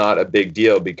 it's not a big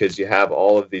deal, because you have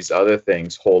all of these other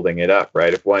things holding it up,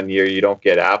 right? If one year you don't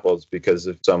get apples because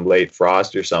of some late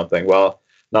frost or something, well,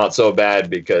 not so bad,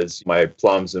 because my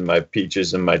plums and my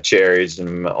peaches and my cherries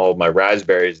and all my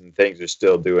raspberries and things are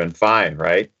still doing fine,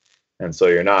 right? And so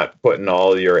you're not putting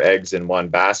all your eggs in one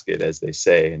basket, as they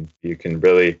say, and you can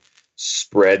really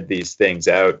spread these things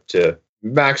out to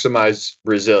maximize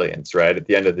resilience, right? At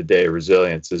the end of the day,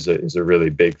 resilience is a really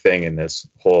big thing in this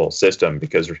whole system,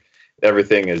 because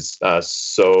everything is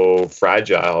so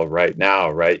fragile right now,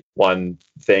 right? One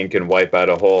thing can wipe out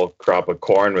a whole crop of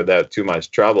corn without too much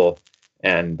trouble.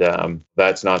 And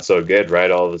that's not so good,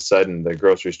 right? All of a sudden, the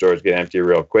grocery stores get empty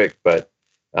real quick, but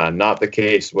not the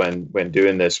case when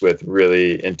doing this with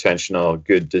really intentional,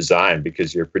 good design,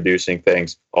 because you're producing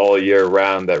things all year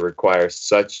round that require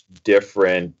such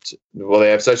different, well,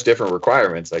 they have such different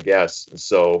requirements, I guess.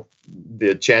 So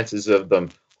the chances of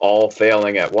them all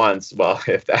failing at once, well,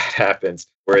 if that happens,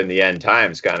 we're in the end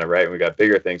times, kind of, right? We got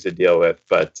bigger things to deal with,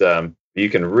 but you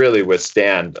can really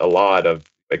withstand a lot of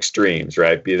extremes,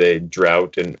 right? Be they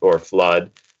drought or flood,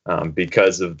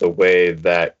 because of the way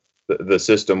that the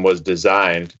system was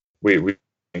designed. We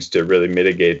things to really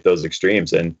mitigate those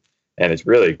extremes, and it's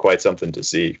really quite something to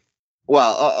see.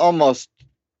 Well, almost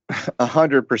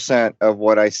 100% of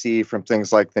what I see from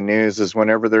things like the news is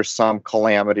whenever there's some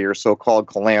calamity or so-called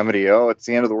calamity, oh, it's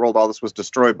the end of the world, all this was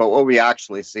destroyed. But what we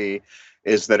actually see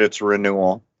is that it's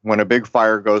renewal. When a big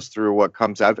fire goes through, what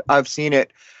comes out, I've seen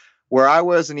it where I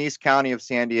was in East County of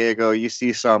San Diego. You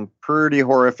see some pretty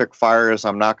horrific fires.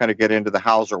 I'm not going to get into the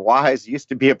hows or whys. It used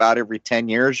to be about every 10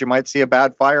 years you might see a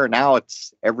bad fire. Now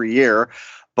it's every year.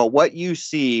 But what you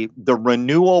see, the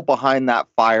renewal behind that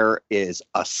fire is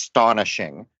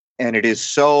astonishing. And it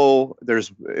is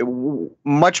there's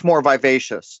much more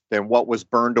vivacious than what was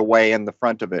burned away in the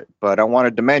front of it. But I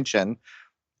wanted to mention,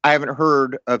 I haven't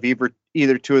heard of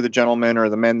either two of the gentlemen or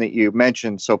the men that you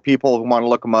mentioned. So people who want to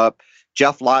look them up,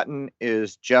 Geoff Lawton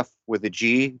is Jeff with a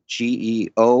G, Geoff,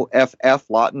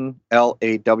 Lawton,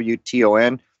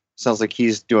 Lawton. Sounds like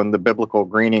he's doing the biblical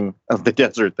greening of the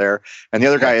desert there. And the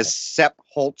other guy is Sepp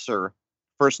Holzer.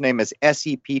 First name is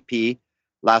Sepp,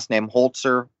 last name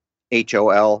Holzer,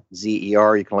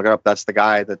 Holzer. You can look it up. That's the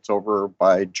guy that's over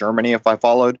by Germany, if I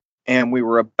followed. And we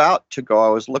were about to go. I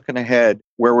was looking ahead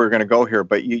where we're going to go here,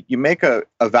 but you make a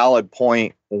valid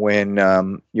point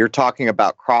when you're talking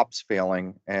about crops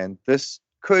failing. And this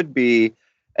could be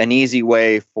an easy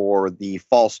way for the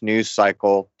false news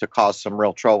cycle to cause some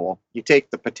real trouble. You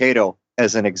take the potato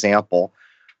as an example.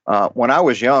 When I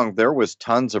was young, there was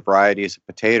tons of varieties of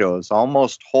potatoes,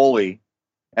 almost wholly,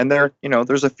 and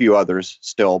there's a few others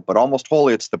still, but almost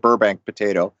wholly it's the Burbank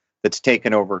potato that's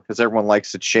taken over because everyone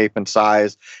likes its shape and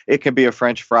size. It can be a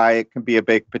French fry, it can be a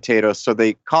baked potato. So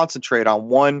they concentrate on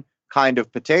one kind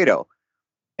of potato.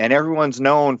 And everyone's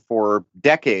known for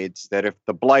decades that if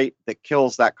the blight that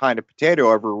kills that kind of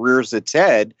potato ever rears its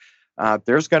head,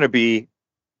 there's going to be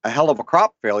a hell of a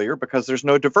crop failure because there's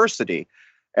no diversity.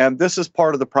 And this is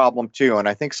part of the problem too. And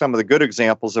I think some of the good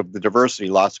examples of the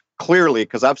diversity loss, clearly,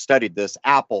 because I've studied this,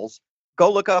 apples.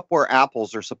 Go look up where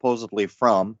apples are supposedly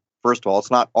from. First of all, it's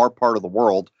not our part of the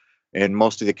world in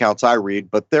most of the accounts I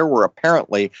read, but there were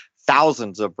apparently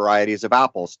thousands of varieties of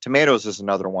apples. Tomatoes is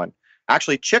another one.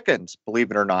 Actually, chickens,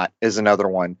 believe it or not, is another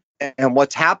one. And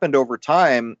what's happened over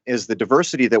time is the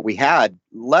diversity that we had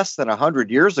less than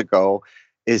 100 years ago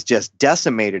is just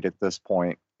decimated at this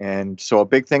point. And so a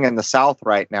big thing in the South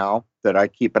right now that I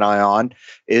keep an eye on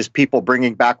is people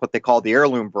bringing back what they call the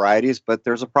heirloom varieties. But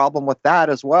there's a problem with that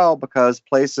as well, because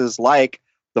places like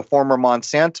the former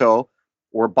Monsanto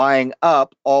were buying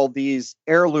up all these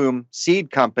heirloom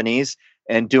seed companies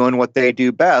and doing what they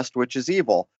do best, which is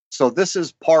evil. So this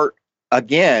is part,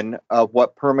 again, of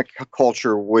what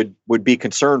permaculture would be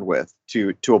concerned with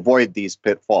to avoid these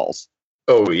pitfalls.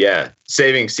 Oh, yeah.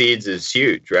 Saving seeds is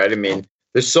huge, right? I mean,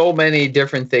 there's so many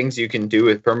different things you can do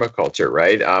with permaculture,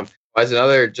 right? As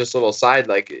another just little side,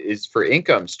 like, is for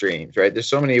income streams, right? There's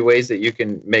so many ways that you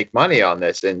can make money on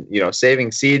this. And,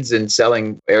 saving seeds and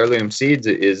selling heirloom seeds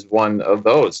is one of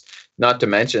those, not to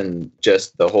mention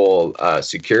just the whole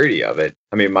security of it.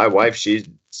 I mean, my wife, she's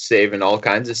saving all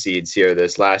kinds of seeds here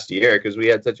this last year because we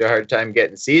had such a hard time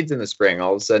getting seeds in the spring.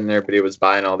 All of a sudden, everybody was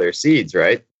buying all their seeds,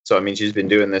 right? So, I mean, she's been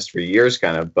doing this for years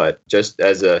kind of, but just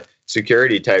as a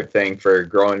security type thing for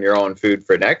growing your own food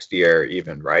for next year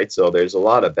even, right? So there's a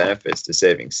lot of benefits to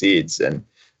saving seeds. And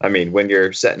I mean, when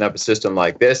you're setting up a system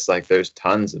like this, like, there's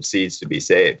tons of seeds to be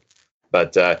saved.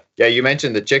 But yeah, you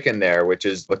mentioned the chicken there, which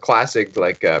is the classic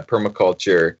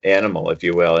permaculture animal, if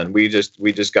you will. And we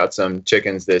just got some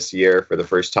chickens this year for the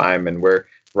first time, and we're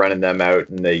running them out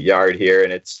in the yard here.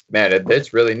 And it's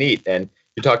really neat. And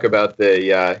you talk about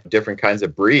the different kinds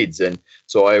of breeds. And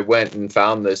so I went and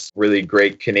found this really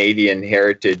great Canadian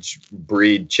heritage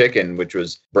breed chicken, which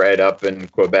was bred up in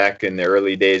Quebec in the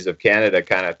early days of Canada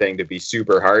kind of thing, to be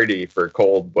super hardy for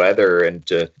cold weather and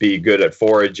to be good at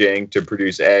foraging, to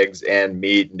produce eggs and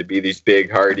meat, and to be these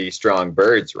big, hardy, strong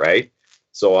birds, right?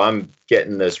 So I'm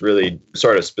getting this really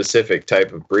sort of specific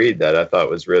type of breed that I thought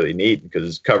was really neat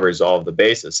because it covers all of the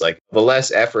bases. Like, the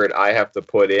less effort I have to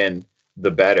put in, the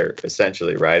better,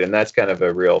 essentially, right? And that's kind of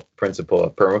a real principle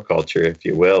of permaculture, if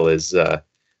you will, is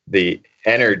the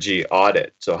energy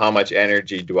audit. So how much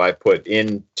energy do I put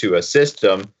into a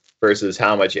system versus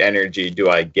how much energy do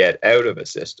I get out of a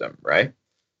system, right?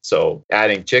 So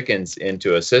adding chickens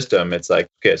into a system, it's like,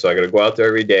 okay, so I got to go out there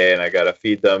every day and I got to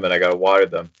feed them and I got to water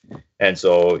them. And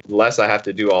so the less I have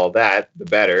to do all that, the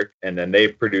better. And then they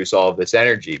produce all of this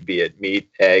energy, be it meat,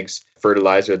 eggs,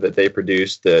 fertilizer that they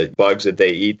produce, the bugs that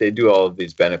they eat. They do all of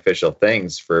these beneficial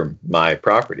things for my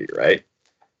property, right?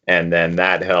 And then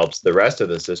that helps the rest of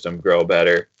the system grow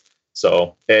better.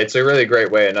 So it's a really great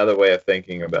way. Another way of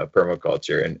thinking about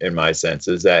permaculture, in my sense,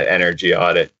 is that energy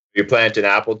audit. You plant an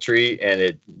apple tree and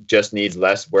it just needs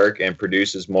less work and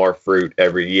produces more fruit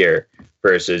every year,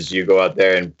 versus you go out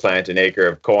there and plant an acre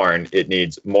of corn. It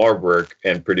needs more work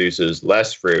and produces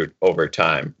less fruit over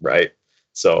time, right?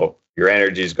 So your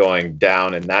energy is going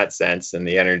down in that sense, and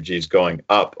the energy is going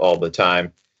up all the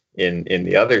time in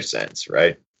the other sense,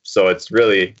 right? So it's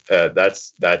really,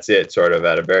 that's it, sort of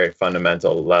at a very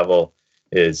fundamental level,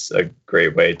 is a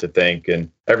great way to think. And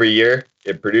every year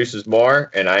it produces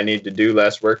more and I need to do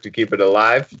less work to keep it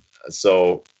alive.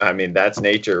 So, I mean, that's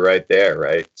nature right there,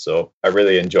 right? So I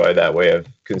really enjoy that way of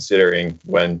considering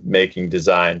when making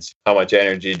designs. How much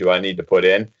energy do I need to put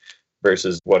in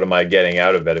versus what am I getting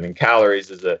out of it? I mean,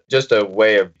 calories is just a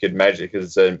way of good measure,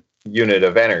 because it's unit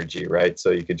of energy, right?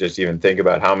 So you could just even think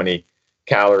about how many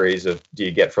calories do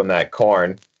you get from that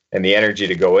corn, and the energy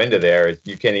to go into there.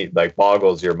 You can't eat, like,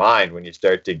 boggles your mind when you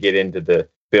start to get into the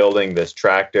building this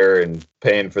tractor and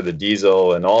paying for the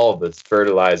diesel and all of this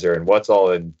fertilizer and what's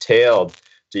all entailed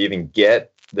to even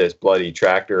get this bloody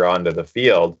tractor onto the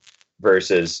field,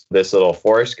 versus this little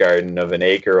forest garden of an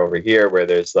acre over here where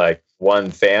there's like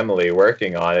one family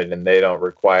working on it and they don't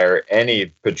require any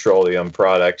petroleum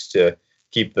products to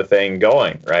keep the thing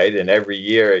going, right? And every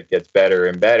year it gets better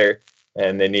and better,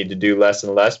 and they need to do less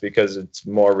and less because it's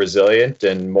more resilient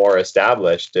and more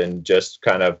established and just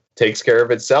kind of takes care of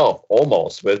itself,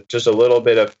 almost with just a little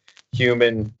bit of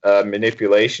human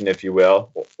manipulation, if you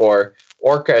will, or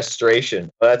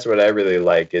orchestration. That's what I really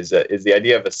like, is the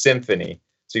idea of a symphony.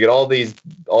 So you get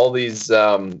all these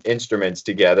instruments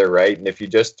together, right? And if you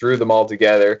just threw them all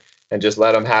together and just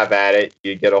let them have at it,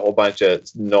 you get a whole bunch of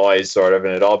noise, sort of,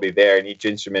 and it'd all be there. And each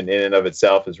instrument in and of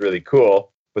itself is really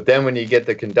cool. But then when you get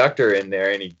the conductor in there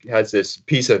and he has this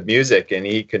piece of music and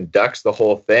he conducts the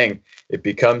whole thing, it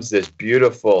becomes this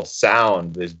beautiful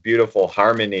sound, this beautiful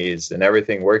harmonies and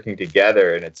everything working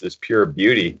together. And it's this pure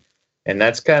beauty. And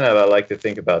that's kind of, I like to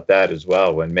think about that as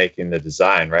well when making the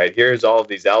design, right? Here's all of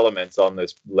these elements on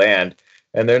this land,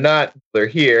 and they're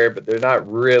here, but they're not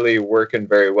really working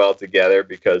very well together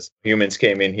because humans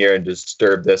came in here and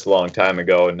disturbed this a long time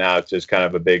ago. And now it's just kind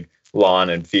of a big lawn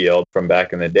and field from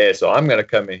back in the day. So I'm going to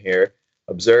come in here,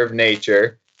 observe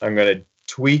nature. I'm going to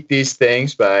tweak these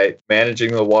things by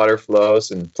managing the water flows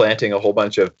and planting a whole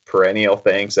bunch of perennial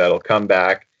things that'll come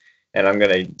back. And I'm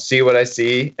going to see what I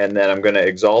see, and then I'm going to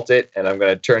exalt it, and I'm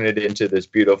going to turn it into this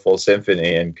beautiful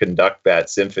symphony and conduct that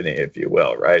symphony, if you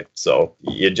will, right? So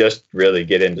you just really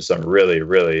get into some really,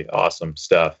 really awesome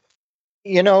stuff.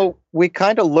 You know, we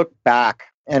kind of look back,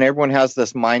 and everyone has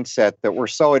this mindset that we're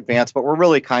so advanced, but we're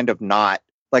really kind of not.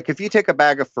 Like, if you take a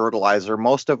bag of fertilizer,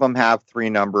 most of them have 3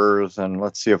 numbers, and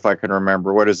let's see if I can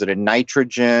remember. What is it? A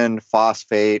nitrogen,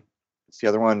 phosphate. What's the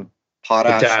other one?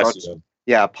 Potash. Potassium.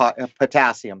 Yeah,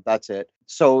 potassium. That's it.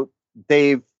 So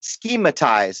they've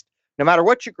schematized. No matter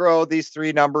what you grow, these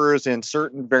 3 numbers in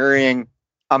certain varying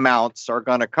amounts are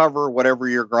going to cover whatever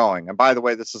you're growing. And by the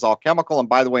way, this is all chemical. And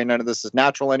by the way, none of this is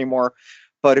natural anymore.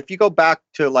 But if you go back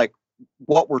to like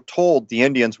what we're told the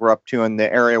Indians were up to in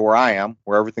the area where I am,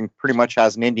 where everything pretty much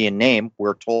has an Indian name,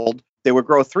 we're told they would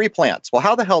grow 3 plants. Well,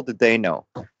 how the hell did they know?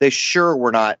 They sure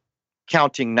were not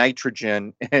counting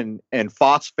nitrogen and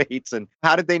phosphates. And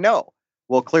how did they know?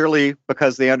 Well, clearly,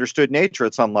 because they understood nature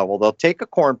at some level. They'll take a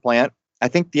corn plant. I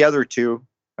think the other 2,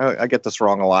 I get this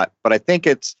wrong a lot, but I think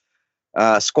it's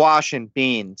squash and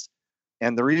beans.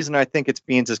 And the reason I think it's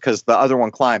beans is because the other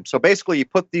one climbs. So basically, you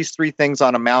put these 3 things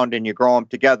on a mound and you grow them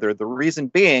together. The reason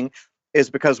being is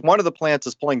because one of the plants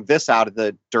is pulling this out of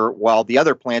the dirt while the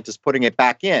other plant is putting it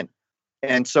back in.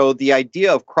 And so the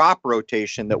idea of crop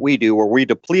rotation that we do, where we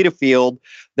deplete a field,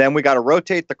 then we got to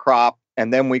rotate the crop,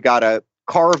 and then we got to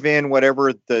carve in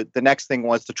whatever the next thing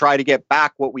was to try to get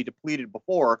back what we depleted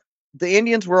before. The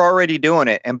Indians were already doing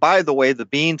it. And by the way, the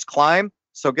beans climb.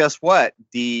 So guess what?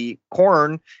 The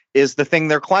corn is the thing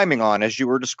they're climbing on, as you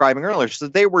were describing earlier. So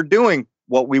they were doing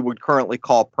what we would currently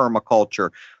call permaculture.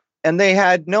 And they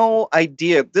had no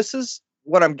idea. This is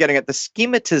what I'm getting at, the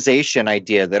schematization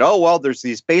idea that, oh, well, there's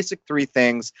these basic 3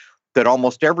 things that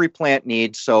almost every plant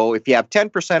needs. So if you have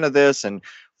 10% of this and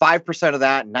 5% of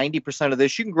that, 90% of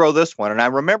this, you can grow this one. And I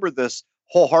remember this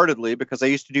wholeheartedly because I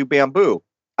used to do bamboo.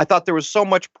 I thought there was so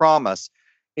much promise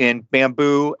in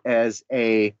bamboo as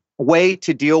a way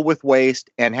to deal with waste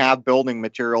and have building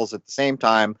materials at the same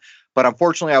time. But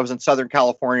unfortunately, I was in Southern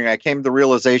California, and I came to the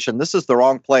realization this is the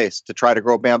wrong place to try to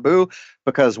grow bamboo,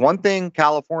 because one thing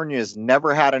California has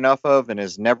never had enough of and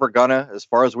is never gonna, as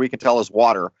far as we can tell, is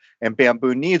water. And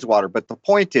bamboo needs water. But the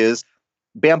point is,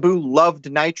 bamboo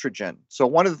loved nitrogen. So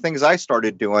one of the things I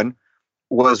started doing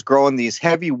was growing these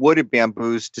heavy wooded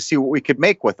bamboos to see what we could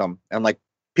make with them. And like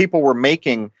people were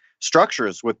making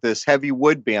structures with this heavy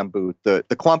wood bamboo, the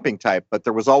clumping type, but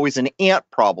there was always an ant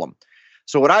problem.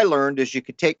 So what I learned is you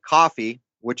could take coffee,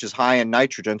 which is high in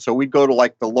nitrogen. So we'd go to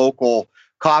like the local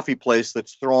coffee place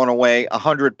that's throwing away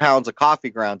 100 pounds of coffee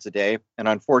grounds a day. And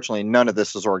unfortunately, none of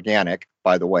this is organic,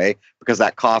 by the way, because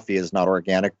that coffee is not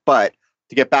organic. But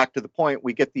to get back to the point,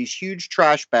 we get these huge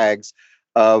trash bags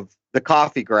of the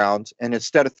coffee grounds. And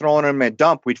instead of throwing them in a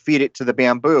dump, we'd feed it to the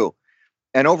bamboo.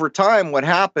 And over time, what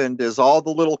happened is all the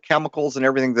little chemicals and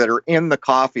everything that are in the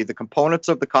coffee, the components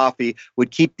of the coffee,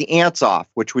 would keep the ants off,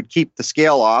 which would keep the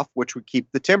scale off, which would keep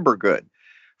the timber good.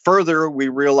 Further, we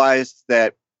realized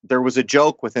that there was a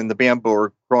joke within the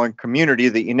bamboo growing community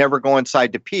that you never go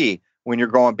inside to pee. when you're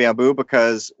growing bamboo,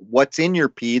 because what's in your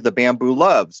pee, the bamboo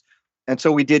loves. And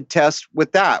so we did tests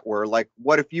with that, where like,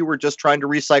 what if you were just trying to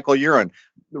recycle urine?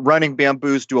 Running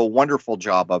bamboos do a wonderful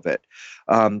job of it.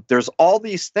 There's all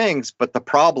these things, but the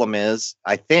problem is,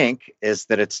 I think, is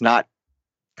that it's not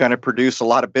going to produce a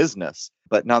lot of business.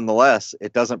 But nonetheless,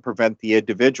 it doesn't prevent the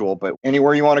individual. But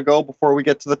anywhere you want to go before we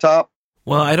get to the top?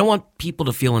 Well, I don't want people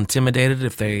to feel intimidated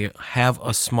if they have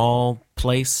a small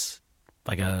place,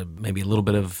 like maybe a little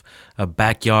bit of a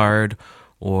backyard,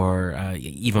 or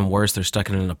even worse, they're stuck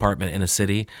in an apartment in a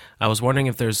city. I was wondering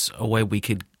if there's a way we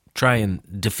could try and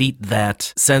defeat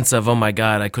that sense of, oh my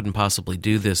God, I couldn't possibly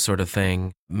do this sort of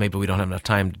thing. Maybe we don't have enough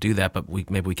time to do that, but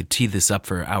maybe we could tee this up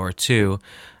for an hour or two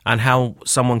on how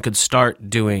someone could start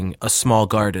doing a small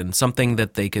garden, something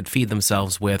that they could feed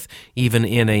themselves with, even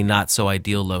in a not so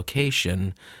ideal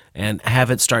location, and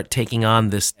have it start taking on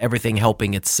this everything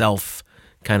helping itself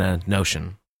kind of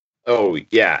notion. Oh,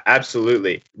 yeah,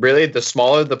 absolutely. Really, the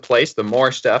smaller the place, the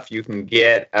more stuff you can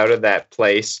get out of that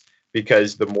place,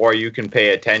 because the more you can pay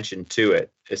attention to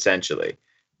it, essentially,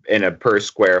 in a per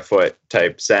square foot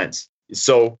type sense.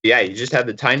 So, yeah, you just have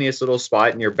the tiniest little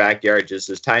spot in your backyard, just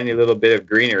this tiny little bit of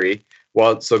greenery.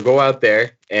 Well, so go out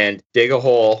there and dig a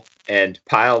hole and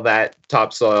pile that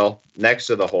topsoil next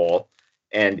to the hole.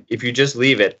 And if you just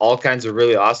leave it, all kinds of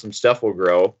really awesome stuff will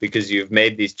grow, because you've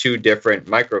made these two different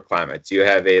microclimates. You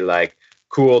have a like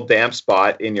cool, damp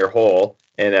spot in your hole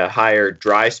and a higher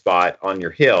dry spot on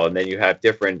your hill. And then you have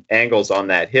different angles on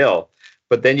that hill.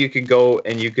 But then you could go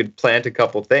and you could plant a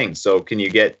couple things. So can you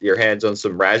get your hands on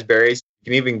some raspberries?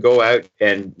 You can even go out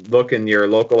and look in your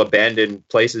local abandoned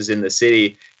places in the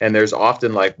city, and there's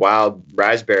often like wild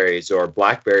raspberries or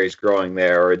blackberries growing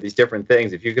there, or these different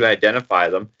things. If you could identify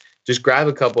them, just grab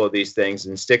a couple of these things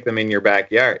and stick them in your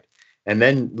backyard. And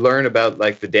then learn about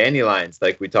like the dandelions,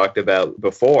 like we talked about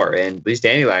before. And these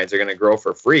dandelions are going to grow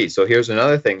for free. So here's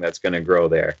another thing that's going to grow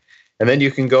there. And then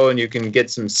you can go and you can get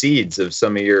some seeds of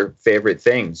some of your favorite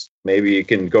things. Maybe you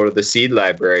can go to the seed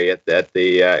library at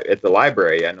the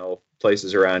library. I know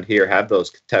places around here have those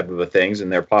type of things,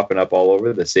 and they're popping up all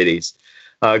over the cities.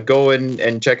 Go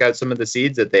and check out some of the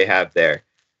seeds that they have there.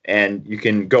 And you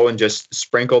can go and just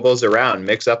sprinkle those around,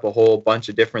 mix up a whole bunch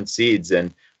of different seeds.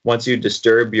 And once you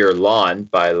disturb your lawn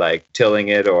by like tilling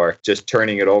it or just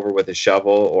turning it over with a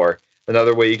shovel, or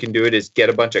another way you can do it is get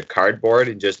a bunch of cardboard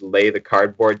and just lay the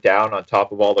cardboard down on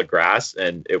top of all the grass,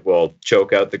 and it will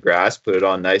choke out the grass, put it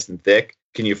on nice and thick.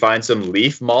 Can you find some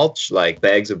leaf mulch, like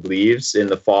bags of leaves in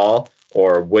the fall,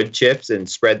 or wood chips, and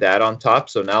spread that on top?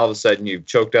 So now all of a sudden you've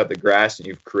choked out the grass and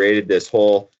you've created this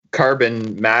whole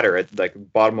carbon matter at like the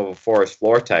bottom of a forest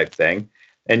floor type thing.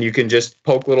 And you can just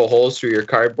poke little holes through your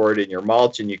cardboard and your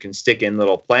mulch, and you can stick in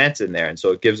little plants in there. And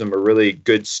so it gives them a really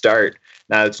good start.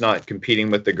 Now it's not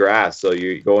competing with the grass. So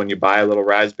you go and you buy a little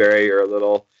raspberry or a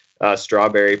little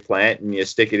strawberry plant, and you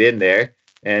stick it in there.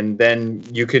 And then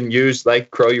you can use,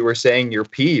 like Crow, you were saying, your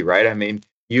pee, right? I mean,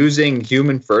 using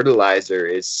human fertilizer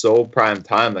is so prime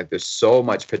time. Like there's so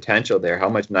much potential there, how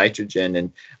much nitrogen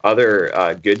and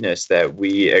other goodness that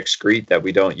we excrete that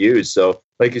we don't use. So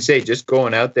like you say, just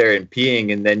going out there and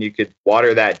peeing, and then you could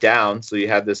water that down. So you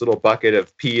have this little bucket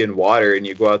of pee and water, and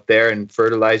you go out there and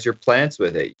fertilize your plants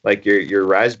with it, like your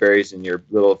raspberries and your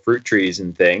little fruit trees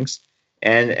and things.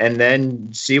 And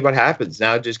then see what happens.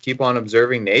 Now just keep on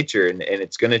observing nature, and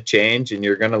it's going to change, and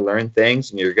you're going to learn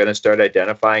things, and you're going to start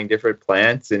identifying different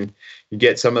plants. And you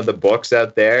get some of the books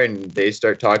out there, and they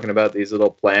start talking about these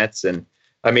little plants. And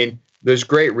I mean, there's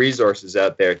great resources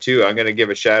out there too. I'm going to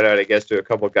give a shout out, I guess, to a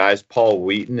couple of guys. Paul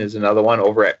Wheaton is another one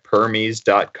over at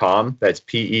permies.com. That's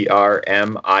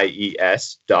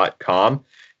PERMIES.com.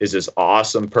 Is this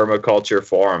awesome permaculture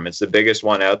forum. It's the biggest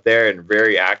one out there and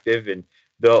very active, and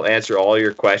they'll answer all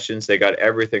your questions. They got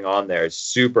everything on there. It's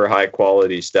super high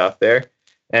quality stuff there.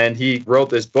 And he wrote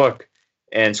this book,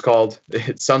 and it's called,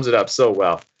 it sums it up so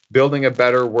well, Building a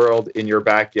Better World in Your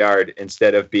Backyard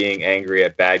Instead of Being Angry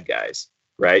at Bad Guys.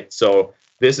 Right? So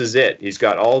this is it. He's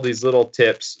got all these little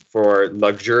tips for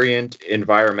luxuriant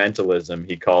environmentalism,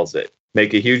 he calls it.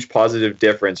 Make a huge positive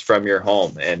difference from your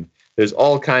home. And there's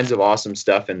all kinds of awesome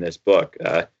stuff in this book.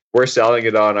 We're selling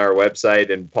it on our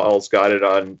website, and Paul's got it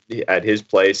on at his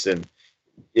place, and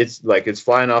it's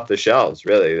flying off the shelves,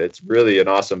 really. It's really an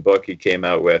awesome book he came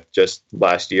out with just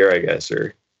last year, I guess.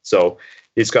 Or so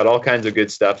he's got all kinds of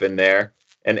good stuff in there.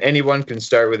 And anyone can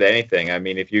start with anything. I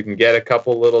mean, if you can get a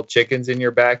couple little chickens in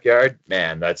your backyard,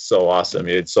 man, that's so awesome.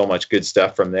 You get so much good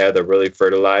stuff from there. They're really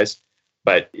fertilized.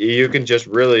 But you can just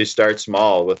really start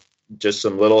small with just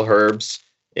some little herbs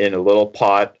in a little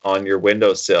pot on your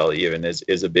windowsill even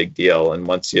is a big deal. And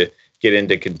once you get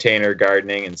into container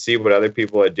gardening and see what other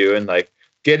people are doing. Like,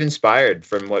 get inspired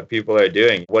from what people are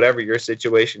doing. Whatever your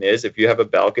situation is, if you have a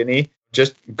balcony,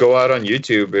 just go out on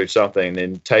YouTube or something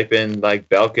and type in like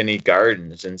balcony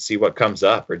gardens and see what comes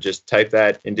up, or just type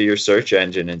that into your search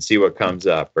engine and see what comes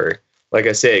up. Or like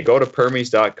I say, go to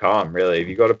Permies.com. Really, if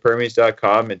you go to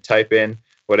Permies.com and type in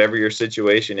whatever your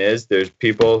situation is, there's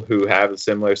people who have a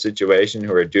similar situation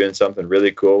who are doing something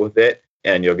really cool with it.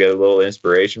 And you'll get a little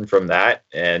inspiration from that,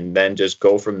 and then just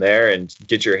go from there and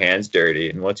get your hands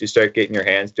dirty. And once you start getting your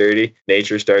hands dirty,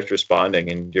 nature starts responding,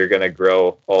 and you're going to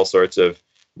grow all sorts of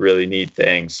really neat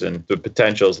things. And the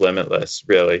potential is limitless,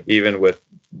 really, even with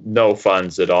no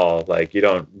funds at all. Like, you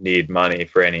don't need money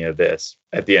for any of this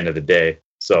at the end of the day.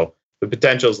 So the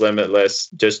potential is limitless.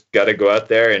 Just got to go out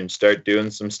there and start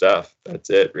doing some stuff. That's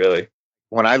it, really.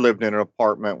 When I lived in an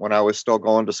apartment, when I was still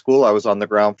going to school, I was on the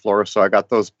ground floor. So I got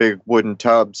those big wooden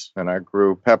tubs, and I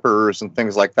grew peppers and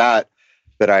things like that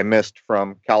I missed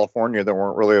from California that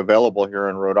weren't really available here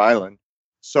in Rhode Island.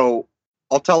 So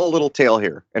I'll tell a little tale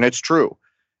here, and it's true.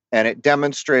 And it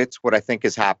demonstrates what I think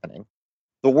is happening.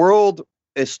 The world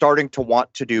is starting to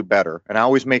want to do better. And I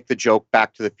always make the joke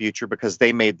Back to the Future, because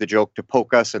they made the joke to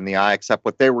poke us in the eye, except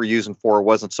what they were using for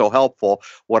wasn't so helpful.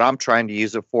 What I'm trying to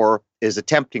use it for is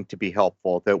attempting to be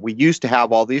helpful. That we used to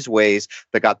have all these ways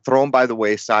that got thrown by the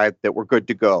wayside that were good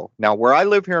to go. Now, where I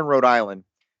live here in Rhode Island,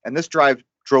 and this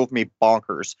drove me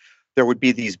bonkers, there would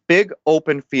be these big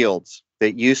open fields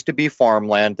that used to be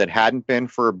farmland that hadn't been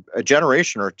for a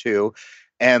generation or two.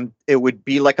 And it would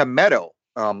be like a meadow.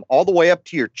 All the way up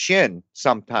to your chin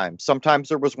sometimes. Sometimes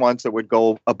there was ones that would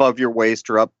go above your waist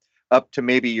or up to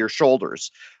maybe your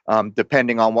shoulders,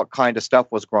 depending on what kind of stuff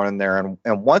was growing in there.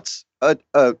 And once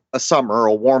a summer or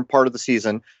a warm part of the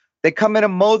season, they come in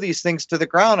and mow these things to the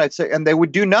ground, I'd say, and they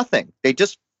would do nothing. They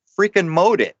just freaking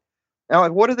mowed it. Now,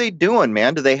 what are they doing,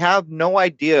 man? Do they have no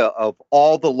idea of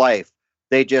all the life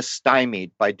they just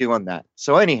stymied by doing that?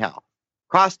 So anyhow,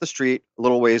 across the street, a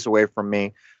little ways away from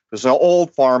me, there's an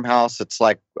old farmhouse. It's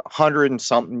like 100 and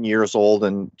something years old,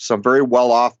 and some very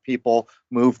well-off people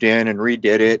moved in and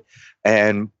redid it.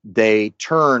 And they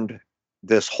turned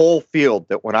this whole field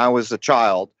that when I was a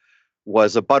child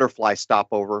was a butterfly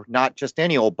stopover, not just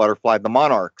any old butterfly, the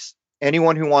monarchs.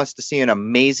 Anyone who wants to see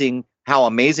how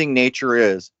amazing nature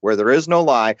is, where there is no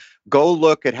lie, go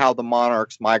look at how the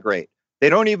monarchs migrate. They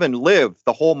don't even live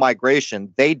the whole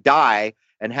migration. They die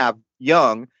and have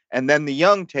young, and then the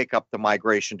young take up the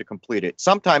migration to complete it.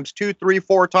 Sometimes 2, 3,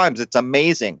 4 times. It's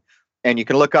amazing. And you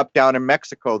can look up down in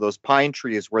Mexico, those pine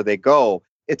trees where they go.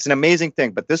 It's an amazing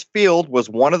thing. But this field was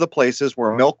one of the places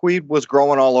where milkweed was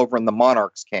growing all over and the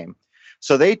monarchs came.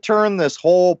 So they turned this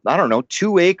whole,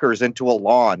 2 acres into a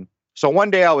lawn. So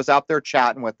one day I was out there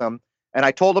chatting with them, and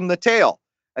I told them the tale.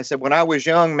 I said, when I was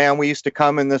young, man, we used to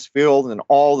come in this field and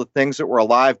all the things that were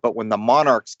alive. But when the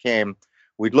monarchs came,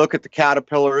 we'd look at the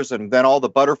caterpillars, and then all the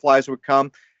butterflies would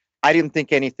come. I didn't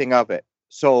think anything of it.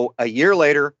 So a year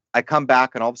later, I come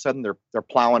back, and all of a sudden they're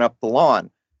plowing up the lawn.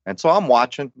 And so I'm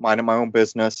watching, minding my own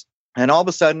business. And all of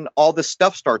a sudden, all this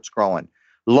stuff starts growing.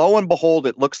 Lo and behold,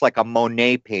 it looks like a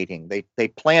Monet painting. They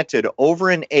planted over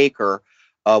an acre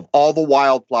of all the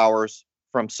wildflowers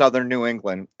from southern New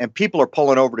England, and people are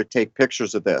pulling over to take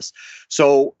pictures of this.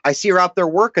 So I see her out there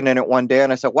working in it one day,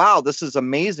 and I said, wow, this is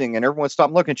amazing. And everyone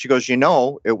stopped looking. She goes,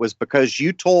 it was because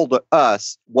you told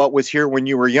us what was here when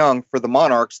you were young for the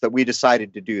monarchs that we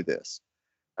decided to do this.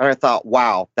 And I thought,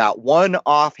 wow, that one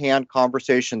offhand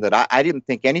conversation that I didn't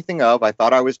think anything of. I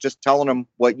thought I was just telling them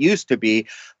what used to be.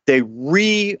 They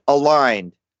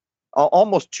realigned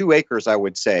almost 2 acres, I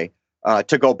would say,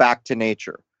 to go back to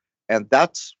nature. And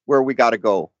that's where we got to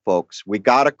go, folks. We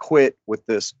got to quit with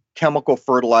this chemical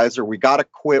fertilizer. We got to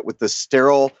quit with the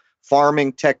sterile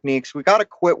farming techniques. We got to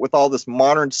quit with all this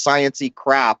modern sciencey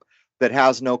crap that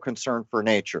has no concern for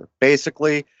nature.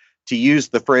 Basically, to use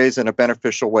the phrase in a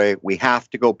beneficial way, we have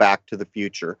to go back to the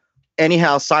future.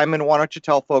 Anyhow, Simon, why don't you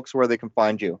tell folks where they can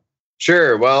find you?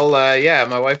 Sure. Well,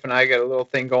 my wife and I got a little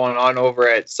thing going on over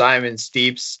at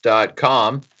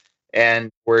simonsteeps.com, and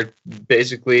we're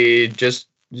basically just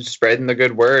spreading the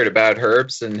good word about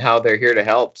herbs and how they're here to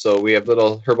help. So we have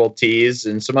little herbal teas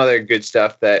and some other good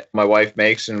stuff that my wife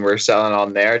makes, and we're selling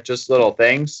on there, just little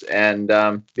things. And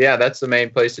that's the main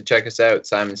place to check us out,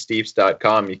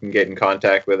 simonsteeps.com. You can get in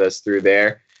contact with us through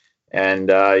there. And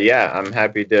I'm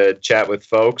happy to chat with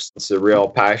folks. It's a real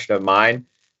passion of mine,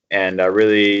 and I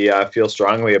really feel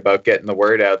strongly about getting the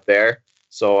word out there.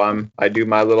 So I do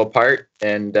my little part,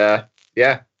 and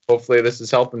hopefully this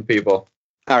is helping people.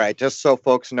 All right, just so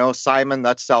folks know, Simon,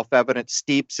 that's self-evident.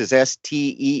 Steeps is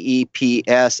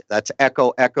STEEPS. That's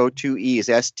Echo 2 E's,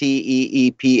 STEEPS.com.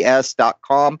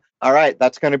 All right,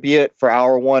 that's going to be it for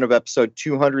hour one of episode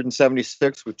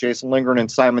 276 with Jason Lindgren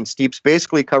and Simon Steeps,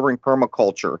 basically covering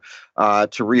permaculture.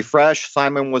 To refresh,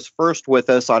 Simon was first with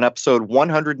us on episode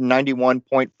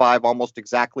 191.5, almost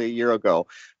exactly a year ago.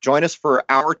 Join us for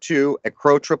hour two at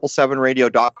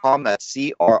crow777radio.com. That's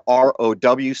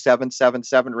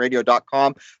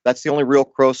CRROW777radio.com. That's the only real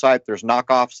Crow site. There's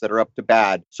knockoffs that are up to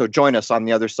bad. So join us on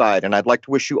the other side. And I'd like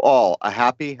to wish you all a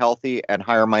happy, healthy, and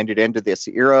higher-minded end to this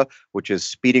era, which is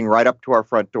speeding right up to our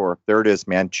front door. There it is,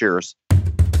 man. Cheers.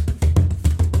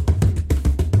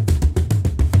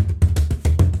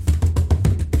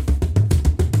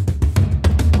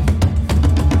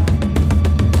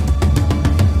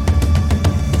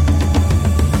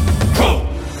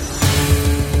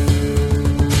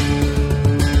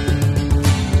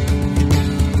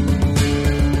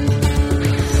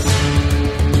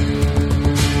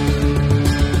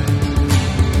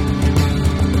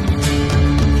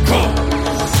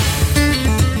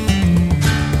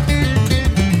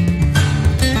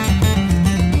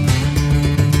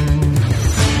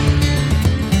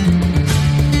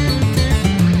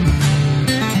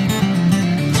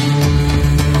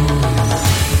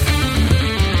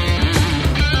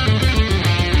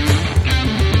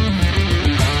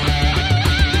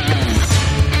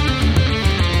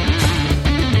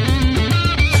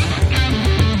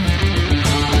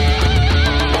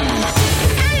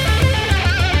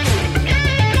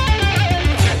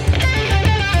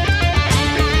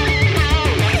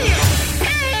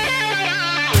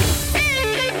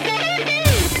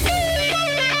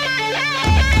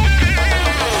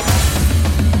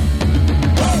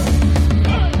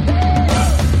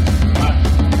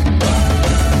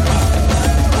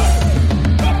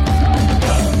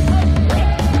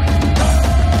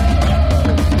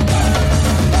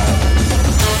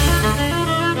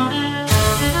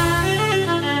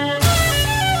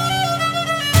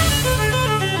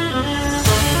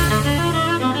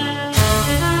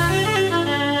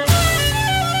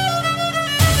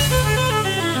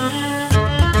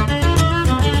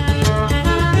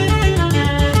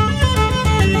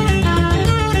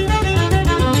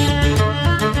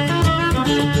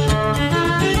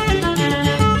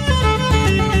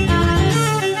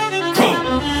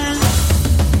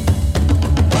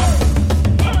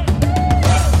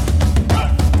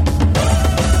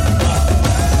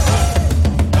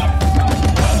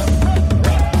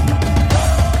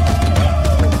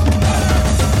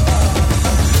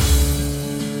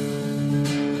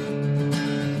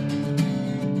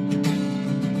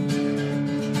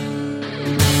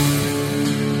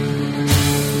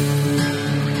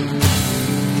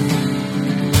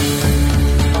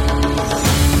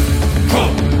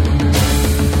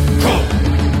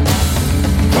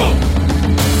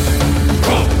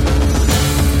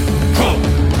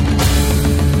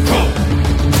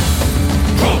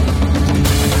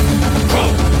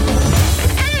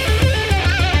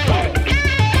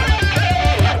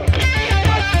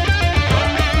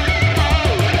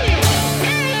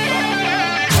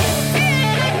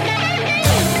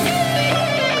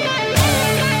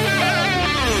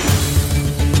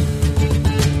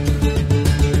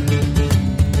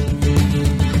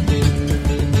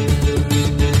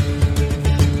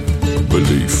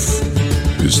 Belief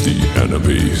is the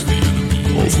enemy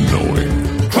of knowing.